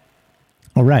right.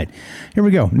 All right, here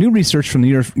we go. New research from the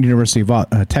University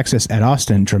of Texas at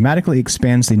Austin dramatically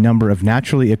expands the number of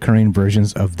naturally occurring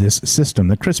versions of this system,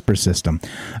 the CRISPR system,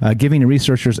 giving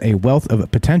researchers a wealth of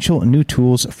potential new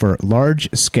tools for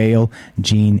large-scale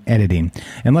gene editing.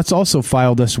 And let's also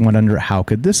file this one under how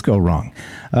could this go wrong?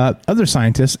 Other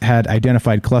scientists had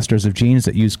identified clusters of genes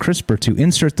that use CRISPR to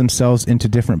insert themselves into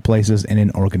different places in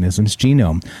an organism's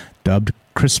genome, dubbed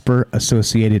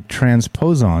CRISPR-associated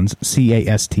transposons,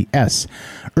 CASTS.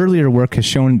 Earlier work has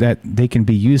shown that they can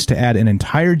be used to add an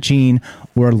entire gene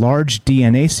or a large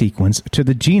DNA sequence to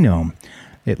the genome,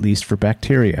 at least for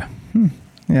bacteria. Yeah,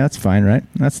 that's fine, right?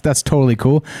 That's totally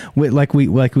cool. Like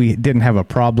we didn't have a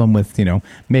problem with,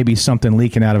 maybe something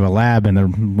leaking out of a lab in the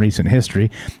recent history.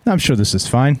 I'm sure this is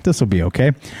fine. This will be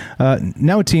okay.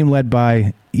 Now a team led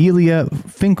by Elia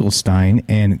Finkelstein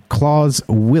and Klaus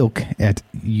Wilk at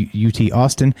UT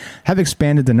Austin have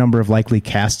expanded the number of likely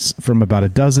casts from about a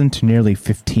dozen to nearly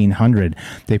 1,500.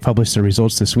 They published the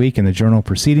results this week in the journal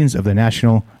Proceedings of the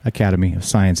National Academy of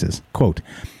Sciences. Quote,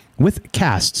 with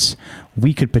casts,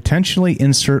 we could potentially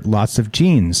insert lots of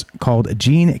genes called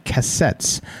gene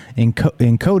cassettes,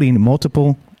 encoding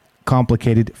multiple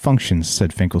complicated functions,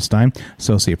 said Finkelstein,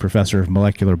 associate professor of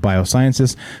molecular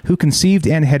biosciences, who conceived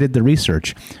and headed the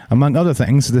research. Among other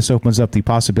things, this opens up the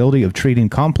possibility of treating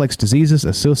complex diseases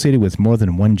associated with more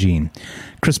than one gene.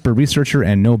 CRISPR researcher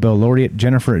and Nobel laureate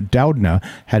Jennifer Doudna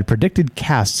had predicted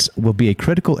casts will be a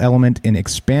critical element in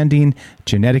expanding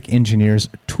genetic engineers'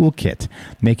 toolkit,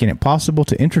 making it possible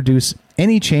to introduce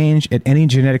any change at any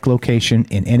genetic location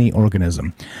in any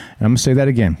organism. And I'm going to say that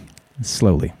again,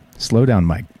 slowly. Slow down,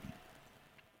 Mike.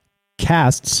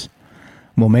 Casts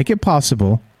will make it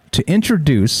possible to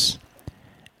introduce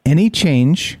any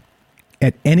change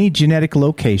at any genetic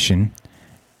location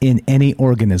in any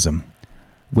organism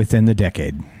within the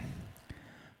decade.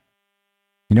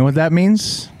 You know what that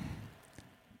means?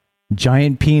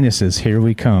 Giant penises, here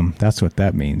we come. That's what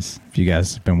that means. If you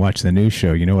guys have been watching the news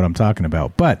show, you know what I'm talking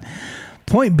about. But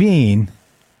point being,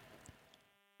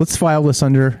 let's file this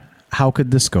under how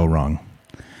could this go wrong?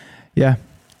 Yeah.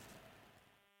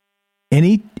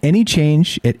 Any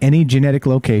change at any genetic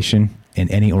location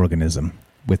in any organism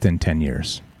within 10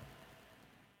 years.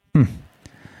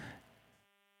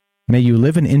 May you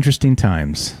live in interesting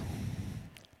times.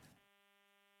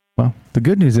 Well, the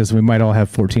good news is we might all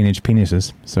have 14-inch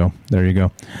penises. So there you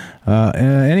go. In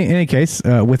any case,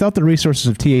 without the resources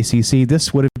of TACC,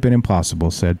 this would have been impossible,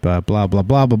 said blah, blah, blah,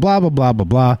 blah, blah, blah, blah, blah,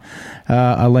 blah.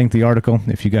 I'll link the article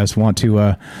if you guys want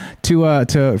to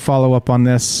follow up on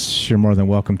this. You're more than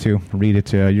welcome to read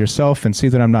it yourself and see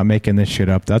that I'm not making this shit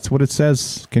up. That's what it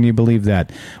says. Can you believe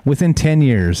that? Within 10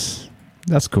 years.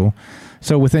 That's cool.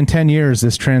 So within 10 years,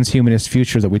 this transhumanist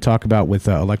future that we talk about with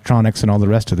electronics and all the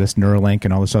rest of this, Neuralink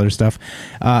and all this other stuff,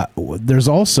 there's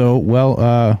also,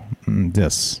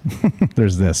 this.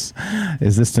 There's this.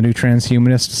 Is this the new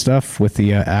transhumanist stuff with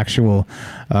the actual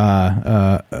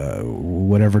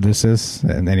whatever this is?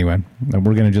 And anyway,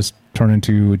 we're going to just turn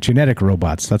into genetic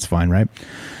robots. That's fine, right?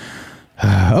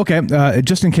 Okay,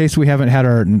 just in case we haven't had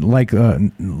our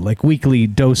like weekly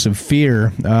dose of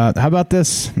fear, how about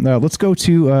this? Let's go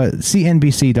to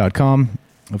CNBC.com.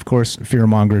 Of course, fear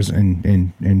mongers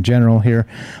in general here,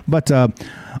 but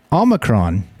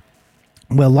Omicron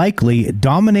will likely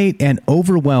dominate and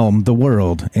overwhelm the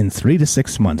world in 3 to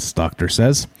 6 months, doctor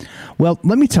says. Well,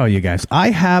 let me tell you guys, I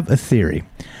have a theory.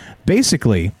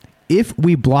 Basically, if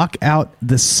we block out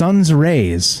the sun's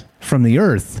rays from the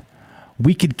Earth,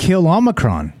 we could kill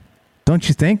Omicron. Don't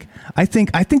you think? I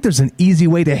think there's an easy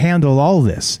way to handle all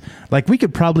this. Like, we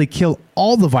could probably kill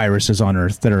all the viruses on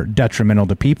Earth that are detrimental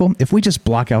to people if we just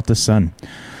block out the sun.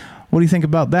 What do you think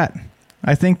about that?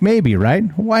 I think maybe, right?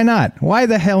 Why not? Why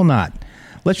the hell not?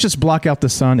 Let's just block out the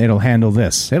sun. It'll handle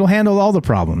this. It'll handle all the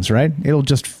problems, right? It'll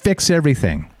just fix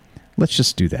everything. Let's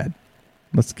just do that.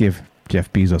 Let's give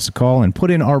Jeff Bezos a call and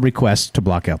put in our request to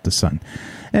block out the sun.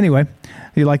 Anyway,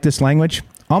 you like this language?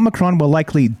 Omicron will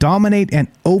likely dominate and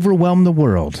overwhelm the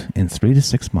world in 3 to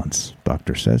 6 months,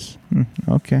 doctor says.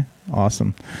 Okay,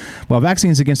 awesome. While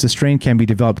vaccines against the strain can be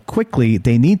developed quickly,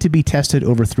 they need to be tested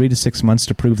over 3 to 6 months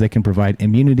to prove they can provide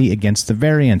immunity against the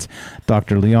variant.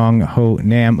 Dr. Leong Ho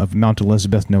Nam of Mount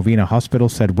Elizabeth Novena Hospital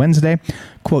said Wednesday,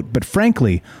 quote, but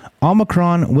frankly,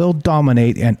 Omicron will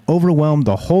dominate and overwhelm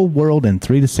the whole world in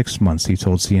 3 to 6 months, he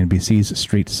told CNBC's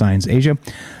Street Signs Asia.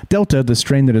 Delta, the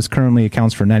strain that currently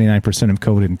accounts for 99% of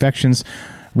COVID infections.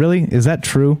 Really? Is that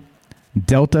true?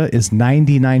 Delta is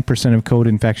 99% of COVID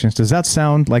infections. Does that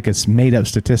sound like a made-up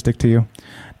statistic to you?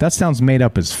 That sounds made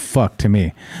up as fuck to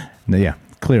me. Yeah,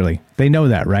 clearly. They know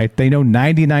that, right? They know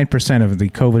 99% of the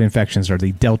COVID infections are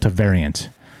the Delta variant.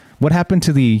 What happened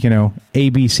to the,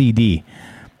 ABCD?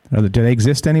 Do they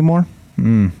exist anymore?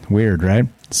 Weird, right?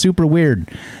 Super weird.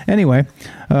 Anyway,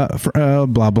 blah,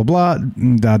 blah, blah,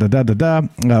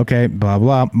 okay, blah,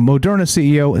 blah. Moderna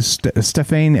CEO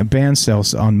Stéphane Bancel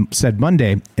said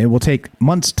Monday it will take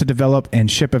months to develop and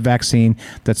ship a vaccine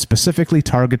that specifically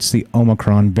targets the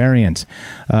Omicron variant.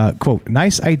 Quote,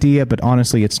 nice idea, but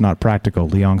honestly, it's not practical,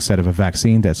 Leong said of a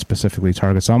vaccine that specifically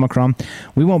targets Omicron.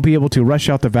 We won't be able to rush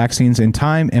out the vaccines in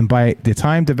time, and by the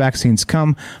time the vaccines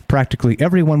come, practically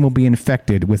everyone will be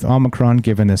infected with Omicron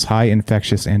given this high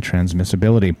infectious and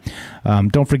transmissibility.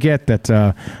 Don't forget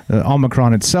that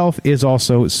Omicron itself is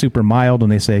also super mild,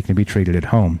 and they say it can be treated at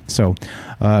home. So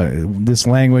this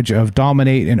language of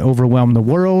dominate and overwhelm the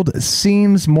world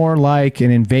seems more like an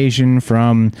invasion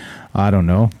from, I don't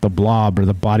know, the Blob or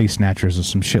the Body Snatchers or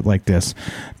some shit like this.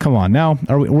 Come on now.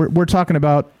 We're talking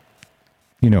about,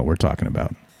 you know what we're talking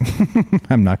about.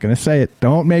 I'm not going to say it.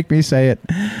 Don't make me say it.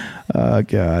 Oh,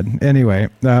 God. Anyway,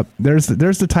 there's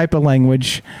the type of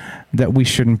language that we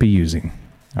shouldn't be using.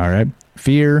 All right?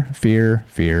 Fear, fear,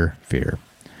 fear, fear.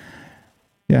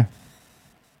 Yeah.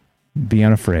 Be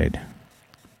unafraid.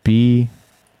 Be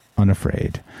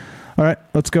unafraid. All right,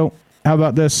 let's go. How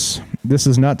about this? This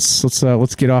is nuts.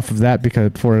 Let's get off of that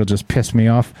before it'll just piss me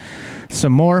off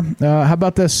some more. How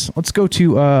about this? Let's go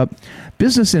to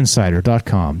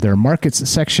BusinessInsider.com. Their markets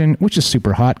section, which is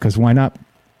super hot because why not?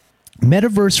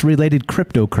 Metaverse-related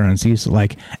cryptocurrencies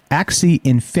like Axie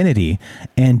Infinity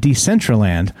and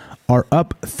Decentraland are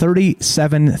up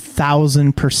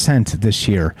 37,000% this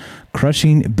year,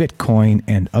 crushing Bitcoin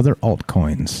and other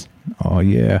altcoins. Oh,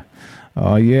 yeah.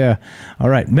 Oh, yeah. All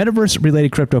right.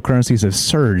 Metaverse-related cryptocurrencies have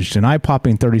surged, an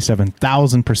eye-popping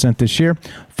 37,000% this year,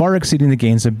 far exceeding the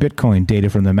gains of Bitcoin, data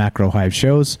from the Macro Hive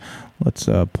shows. Let's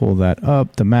pull that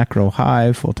up. The Macro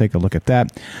Hive. We'll take a look at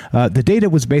that. The data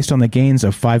was based on the gains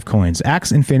of 5 coins: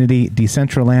 Axie Infinity,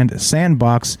 Decentraland,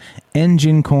 Sandbox,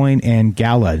 Engine Coin, and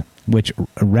Gala, which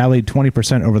rallied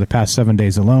 20% over the past 7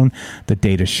 days alone, the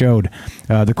data showed.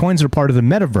 The coins are part of the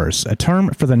metaverse, a term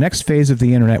for the next phase of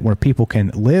the internet where people can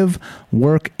live,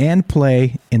 work, and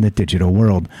play in the digital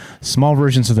world. Small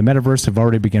versions of the metaverse have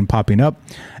already begun popping up.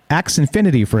 Axie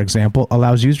Infinity, for example,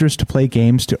 allows users to play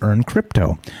games to earn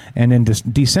crypto. And in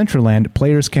Decentraland,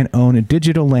 players can own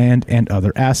digital land and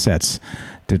other assets.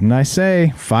 Didn't I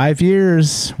say 5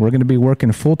 years? We're going to be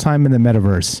working full-time in the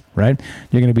metaverse, right?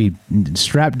 You're going to be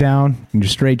strapped down in your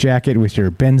straitjacket with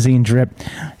your benzene drip,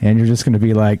 and you're just going to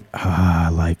be like,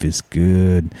 life is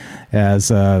good. As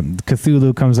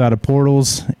Cthulhu comes out of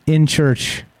portals in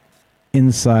church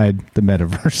inside the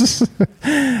metaverse.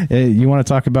 You want to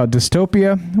talk about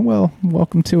dystopia? Well,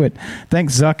 welcome to it.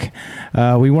 Thanks, Zuck.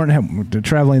 We weren't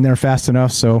traveling there fast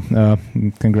enough, so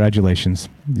congratulations.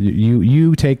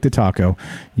 You take the taco.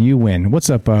 You win. What's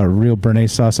up, Real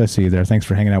Béarnaise Sauce? I see you there. Thanks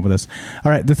for hanging out with us.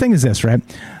 All right, the thing is this, right?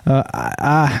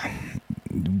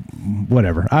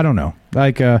 Whatever. I don't know.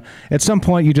 Like, at some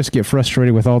point, you just get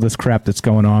frustrated with all this crap that's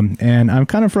going on, and I'm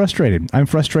kind of frustrated. I'm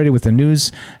frustrated with the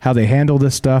news, how they handle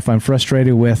this stuff. I'm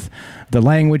frustrated with the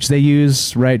language they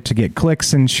use, right, to get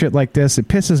clicks and shit like this. It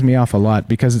pisses me off a lot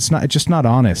because it's just not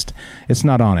honest. It's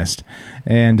not honest.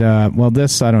 And,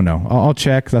 this, I don't know. I'll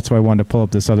check. That's why I wanted to pull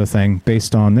up this other thing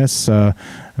based on this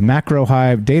Macro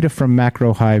Hive, data from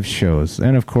Macro Hive shows.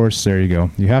 And, of course, there you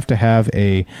go. You have to have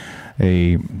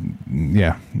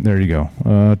there you go.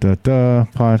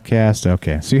 Podcast.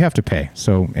 Okay, so you have to pay.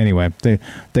 So anyway,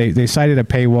 they cited a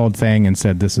paywalled thing and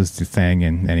said this is the thing.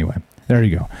 And anyway, there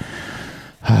you go.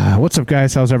 What's up,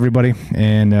 guys? How's everybody?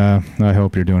 And I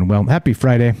hope you're doing well. Happy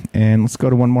Friday. And let's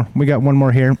go to one more. We got one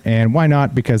more here, and why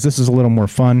not? Because this is a little more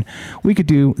fun. We could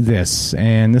do this,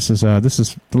 and this is a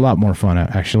lot more fun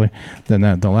actually than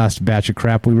the last batch of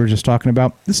crap we were just talking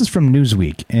about. This is from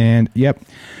Newsweek, and yep.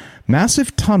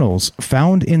 Massive tunnels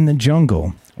found in the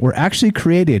jungle were actually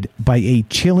created by a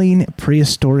chilling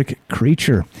prehistoric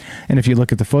creature. And if you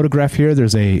look at the photograph here,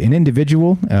 there's an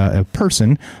individual, a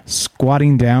person,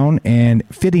 squatting down and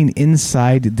fitting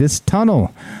inside this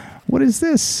tunnel. What is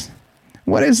this?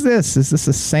 What is this? Is this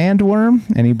a sandworm?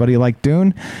 Anybody like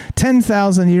Dune?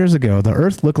 10,000 years ago, the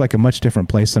Earth looked like a much different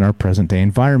place than our present-day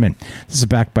environment. This is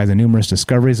backed by the numerous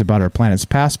discoveries about our planet's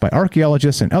past by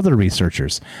archaeologists and other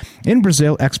researchers. In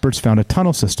Brazil, experts found a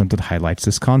tunnel system that highlights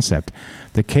this concept.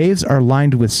 The caves are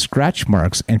lined with scratch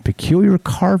marks and peculiar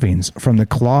carvings from the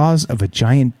claws of a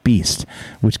giant beast,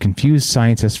 which confused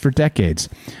scientists for decades.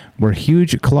 Were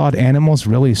huge clawed animals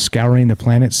really scouring the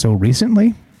planet so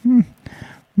recently?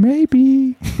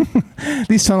 Maybe.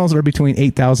 These tunnels are between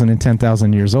 8,000 and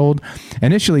 10,000 years old.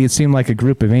 Initially, it seemed like a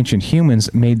group of ancient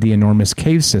humans made the enormous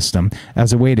cave system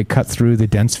as a way to cut through the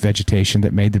dense vegetation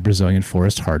that made the Brazilian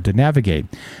forest hard to navigate.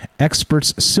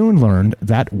 Experts soon learned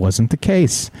that wasn't the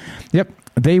case. Yep.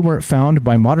 They were found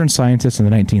by modern scientists in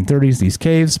the 1930s, these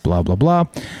caves, blah, blah, blah.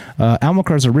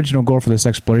 Amilcar's original goal for this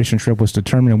exploration trip was to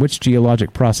determine which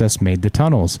geologic process made the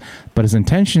tunnels, but his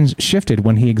intentions shifted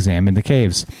when he examined the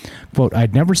caves. Quote,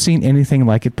 "I'd never seen anything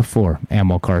like it before,"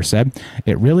 Amilcar said.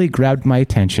 "It really grabbed my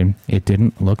attention. It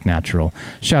didn't look natural."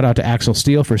 Shout out to Axel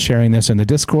Steele for sharing this in the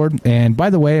Discord. And by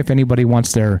the way, if anybody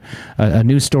wants their a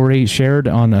news story shared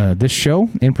on this show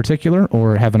in particular,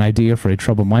 or have an idea for a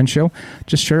Troubled Mind show,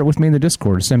 just share it with me in the Discord.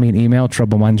 Send me an email,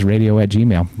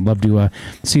 troublemindsradio@gmail.com. Love to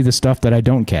see the stuff that I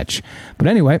don't catch. But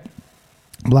anyway,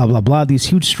 blah, blah, blah, these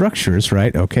huge structures,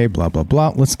 right? Okay, blah, blah,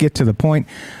 blah. Let's get to the point.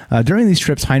 During these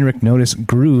trips, Heinrich noticed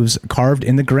grooves carved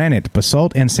in the granite,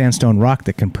 basalt, and sandstone rock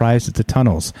that comprised the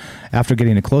tunnels. After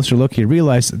getting a closer look, he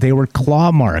realized they were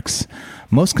claw marks,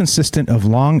 most consistent of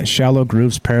long, shallow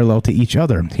grooves parallel to each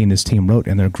other. He and his team wrote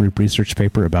in their group research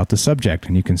paper about the subject,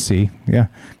 and you can see,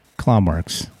 claw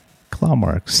marks. Claw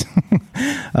marks.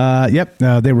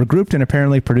 They were grouped and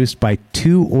apparently produced by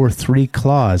 2 or 3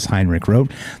 claws, Heinrich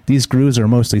wrote. These grooves are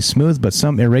mostly smooth, but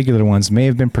some irregular ones may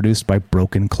have been produced by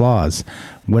broken claws.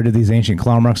 Where did these ancient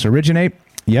claw marks originate?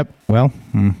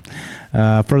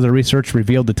 Further research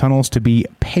revealed the tunnels to be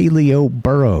paleo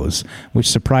burrows, which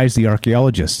surprised the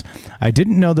archaeologists. "I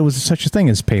didn't know there was such a thing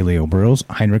as paleo burrows,"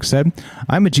 Heinrich said.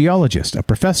 "I'm a geologist, a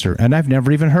professor, and I've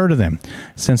never even heard of them."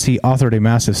 Since he authored a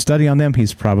massive study on them,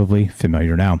 he's probably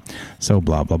familiar now. So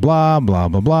blah, blah, blah, blah,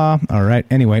 blah, blah. All right,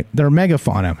 anyway, they're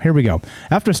megafauna. Here we go.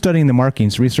 After studying the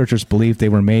markings, researchers believe they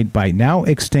were made by now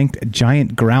extinct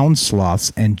giant ground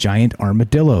sloths and giant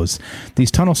armadillos.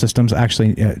 These tunnel systems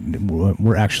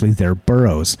were actually their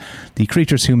burrows. The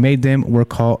creatures who made them were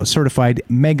called certified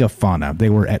megafauna.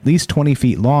 They were at least 20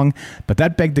 feet long, but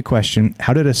that begged the question,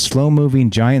 how did a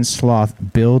slow-moving giant sloth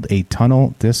build a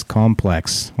tunnel this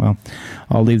complex? Well,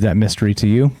 I'll leave that mystery to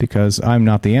you because I'm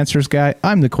not the answers guy,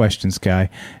 I'm the questions guy,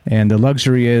 and the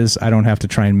luxury is I don't have to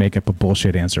try and make up a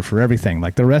bullshit answer for everything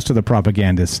like the rest of the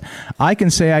propagandists. I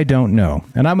can say I don't know,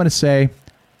 and I'm going to say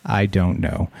I don't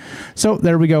know. So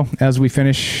there we go. As we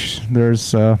finish,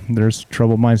 there's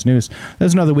Troubled Minds news.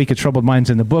 There's another week of Troubled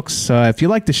Minds in the books. If you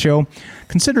like the show,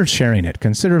 consider sharing it.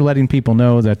 Consider letting people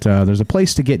know that there's a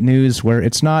place to get news where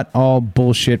it's not all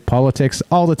bullshit politics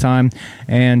all the time,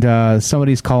 and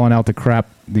somebody's calling out the crap,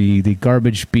 the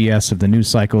garbage BS of the news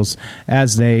cycles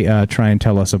as they try and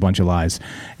tell us a bunch of lies.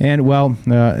 And, well,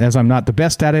 as I'm not the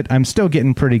best at it, I'm still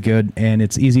getting pretty good, and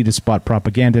it's easy to spot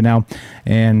propaganda now,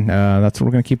 and that's what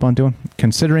we're going to keep on doing,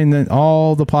 considering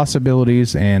all the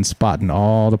possibilities and spotting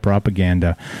all the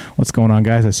propaganda. What's going on,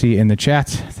 guys? I see you in the chat.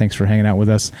 Thanks for hanging out with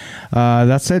us.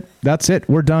 That's it.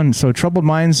 We're done. So Troubled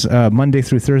Minds, Monday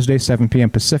through Thursday, 7 p.m.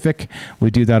 Pacific. We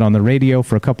do that on the radio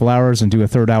for a couple hours and do a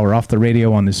third hour off the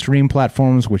radio on the stream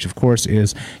platforms, which of course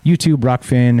is YouTube,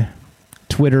 Rockfin,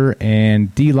 Twitter,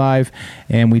 and DLive.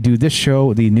 And we do this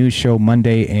show, the news show,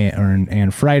 Monday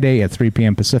and Friday at 3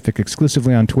 p.m. Pacific,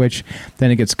 exclusively on Twitch.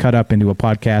 Then it gets cut up into a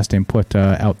podcast and put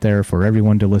out there for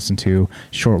everyone to listen to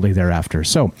shortly thereafter.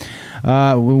 So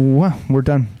we're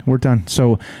done.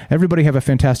 So everybody have a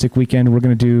fantastic weekend. We're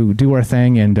going to do our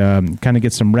thing and kind of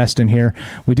get some rest in here.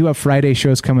 We do have Friday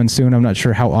shows coming soon. I'm not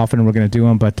sure how often we're going to do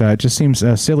them, but it just seems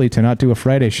silly to not do a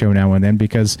Friday show now and then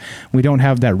because we don't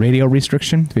have that radio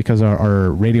restriction, because our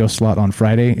radio slot on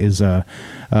Friday is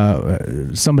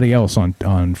somebody else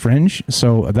on Fringe.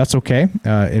 So that's okay.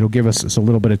 It'll give us a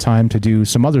little bit of time to do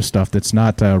some other stuff that's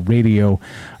not radio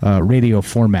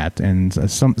format.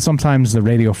 And sometimes the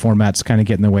radio formats kind of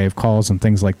get in the way of calls and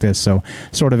things like this. So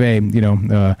sort of a,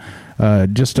 how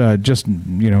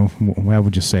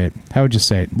would you say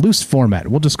it? Loose format.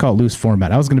 We'll just call it loose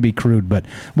format. I was going to be crude, but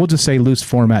we'll just say loose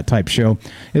format type show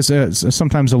is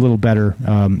sometimes a little better.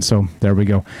 So there we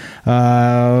go.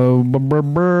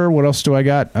 What else do I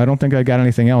got? I don't think I got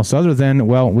anything else other than,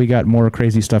 well, we got more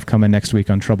crazy stuff coming next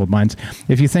week on Troubled Minds.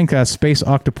 If you think Space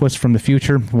Octopus from the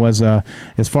future was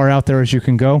as far out there as you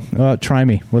can go, try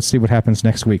me. Let's see what happens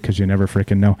next week, because you never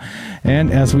freaking know.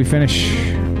 And as we finish,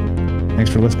 thanks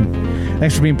for listening.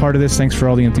 Thanks for being part of this. Thanks for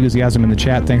all the enthusiasm in the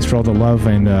chat. Thanks for all the love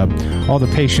and all the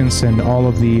patience and all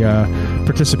of the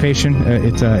participation.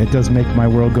 It does make my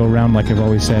world go round, like I've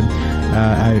always said.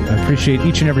 I appreciate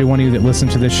each and every one of you that listen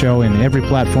to this show in every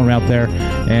platform out there.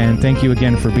 And thank you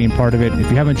again for being part of it. If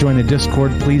you haven't joined the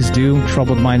Discord, please do.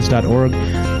 troubledminds.org.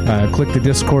 Click the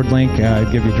Discord link.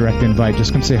 Give you a direct invite.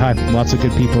 Just come say hi. Lots of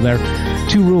good people there.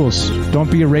 2 rules.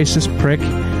 Don't be a racist prick.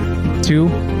 2,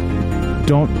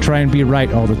 don't try and be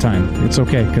right all the time. It's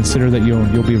okay. Consider that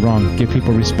you'll be wrong. Give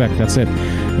people respect. That's it.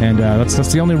 And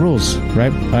that's the only rules,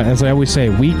 right? As I always say,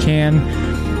 we can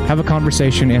have a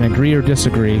conversation and agree or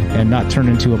disagree and not turn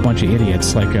into a bunch of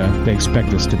idiots like they expect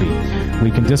us to be.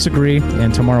 We can disagree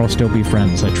and tomorrow still be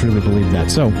friends. I truly believe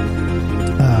that. So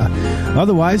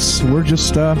otherwise, we're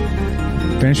just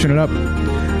finishing it up.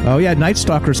 Oh, yeah, Night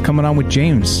Stalker's coming on with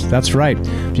James. That's right.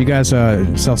 If you guys,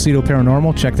 Salcedo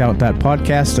Paranormal, checked out that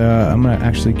podcast. I'm going to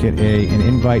actually get an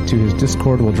invite to his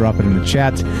Discord. We'll drop it in the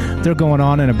chat. They're going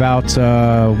on in about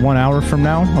 1 hour from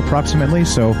now, approximately.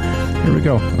 So here we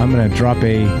go. I'm going to drop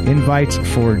a invite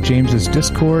for James's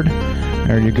Discord.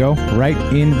 There you go. Right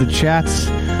in the chat.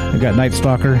 I got Night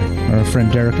Stalker, our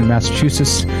friend Derek in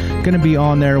Massachusetts, going to be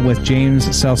on there with James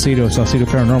Salcedo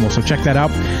Paranormal. So check that out.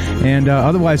 And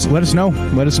otherwise, let us know.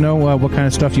 Let us know what kind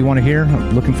of stuff you want to hear.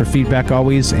 I'm looking for feedback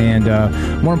always. And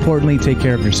more importantly, take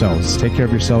care of yourselves. Take care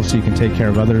of yourselves so you can take care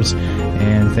of others.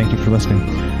 And thank you for listening.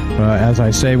 As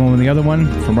I say one with the other one,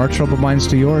 from our troubled minds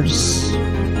to yours,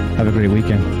 have a great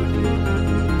weekend.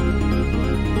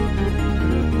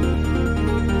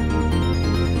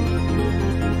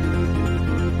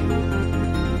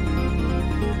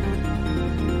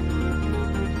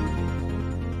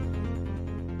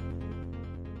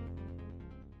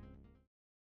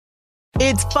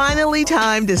 It's finally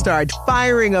time to start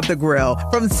firing up the grill.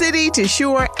 From city to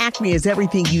shore, Acme is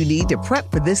everything you need to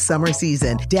prep for this summer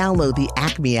season. Download the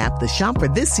Acme app to shop for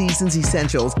this season's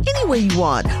essentials any way you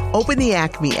want. Open the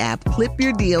Acme app, clip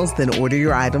your deals, then order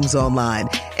your items online.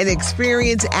 An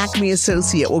experienced Acme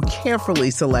associate will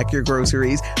carefully select your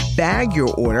groceries, bag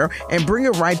your order, and bring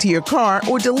it right to your car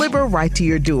or deliver right to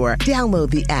your door. Download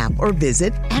the app or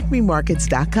visit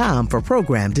acmemarkets.com for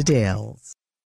program details.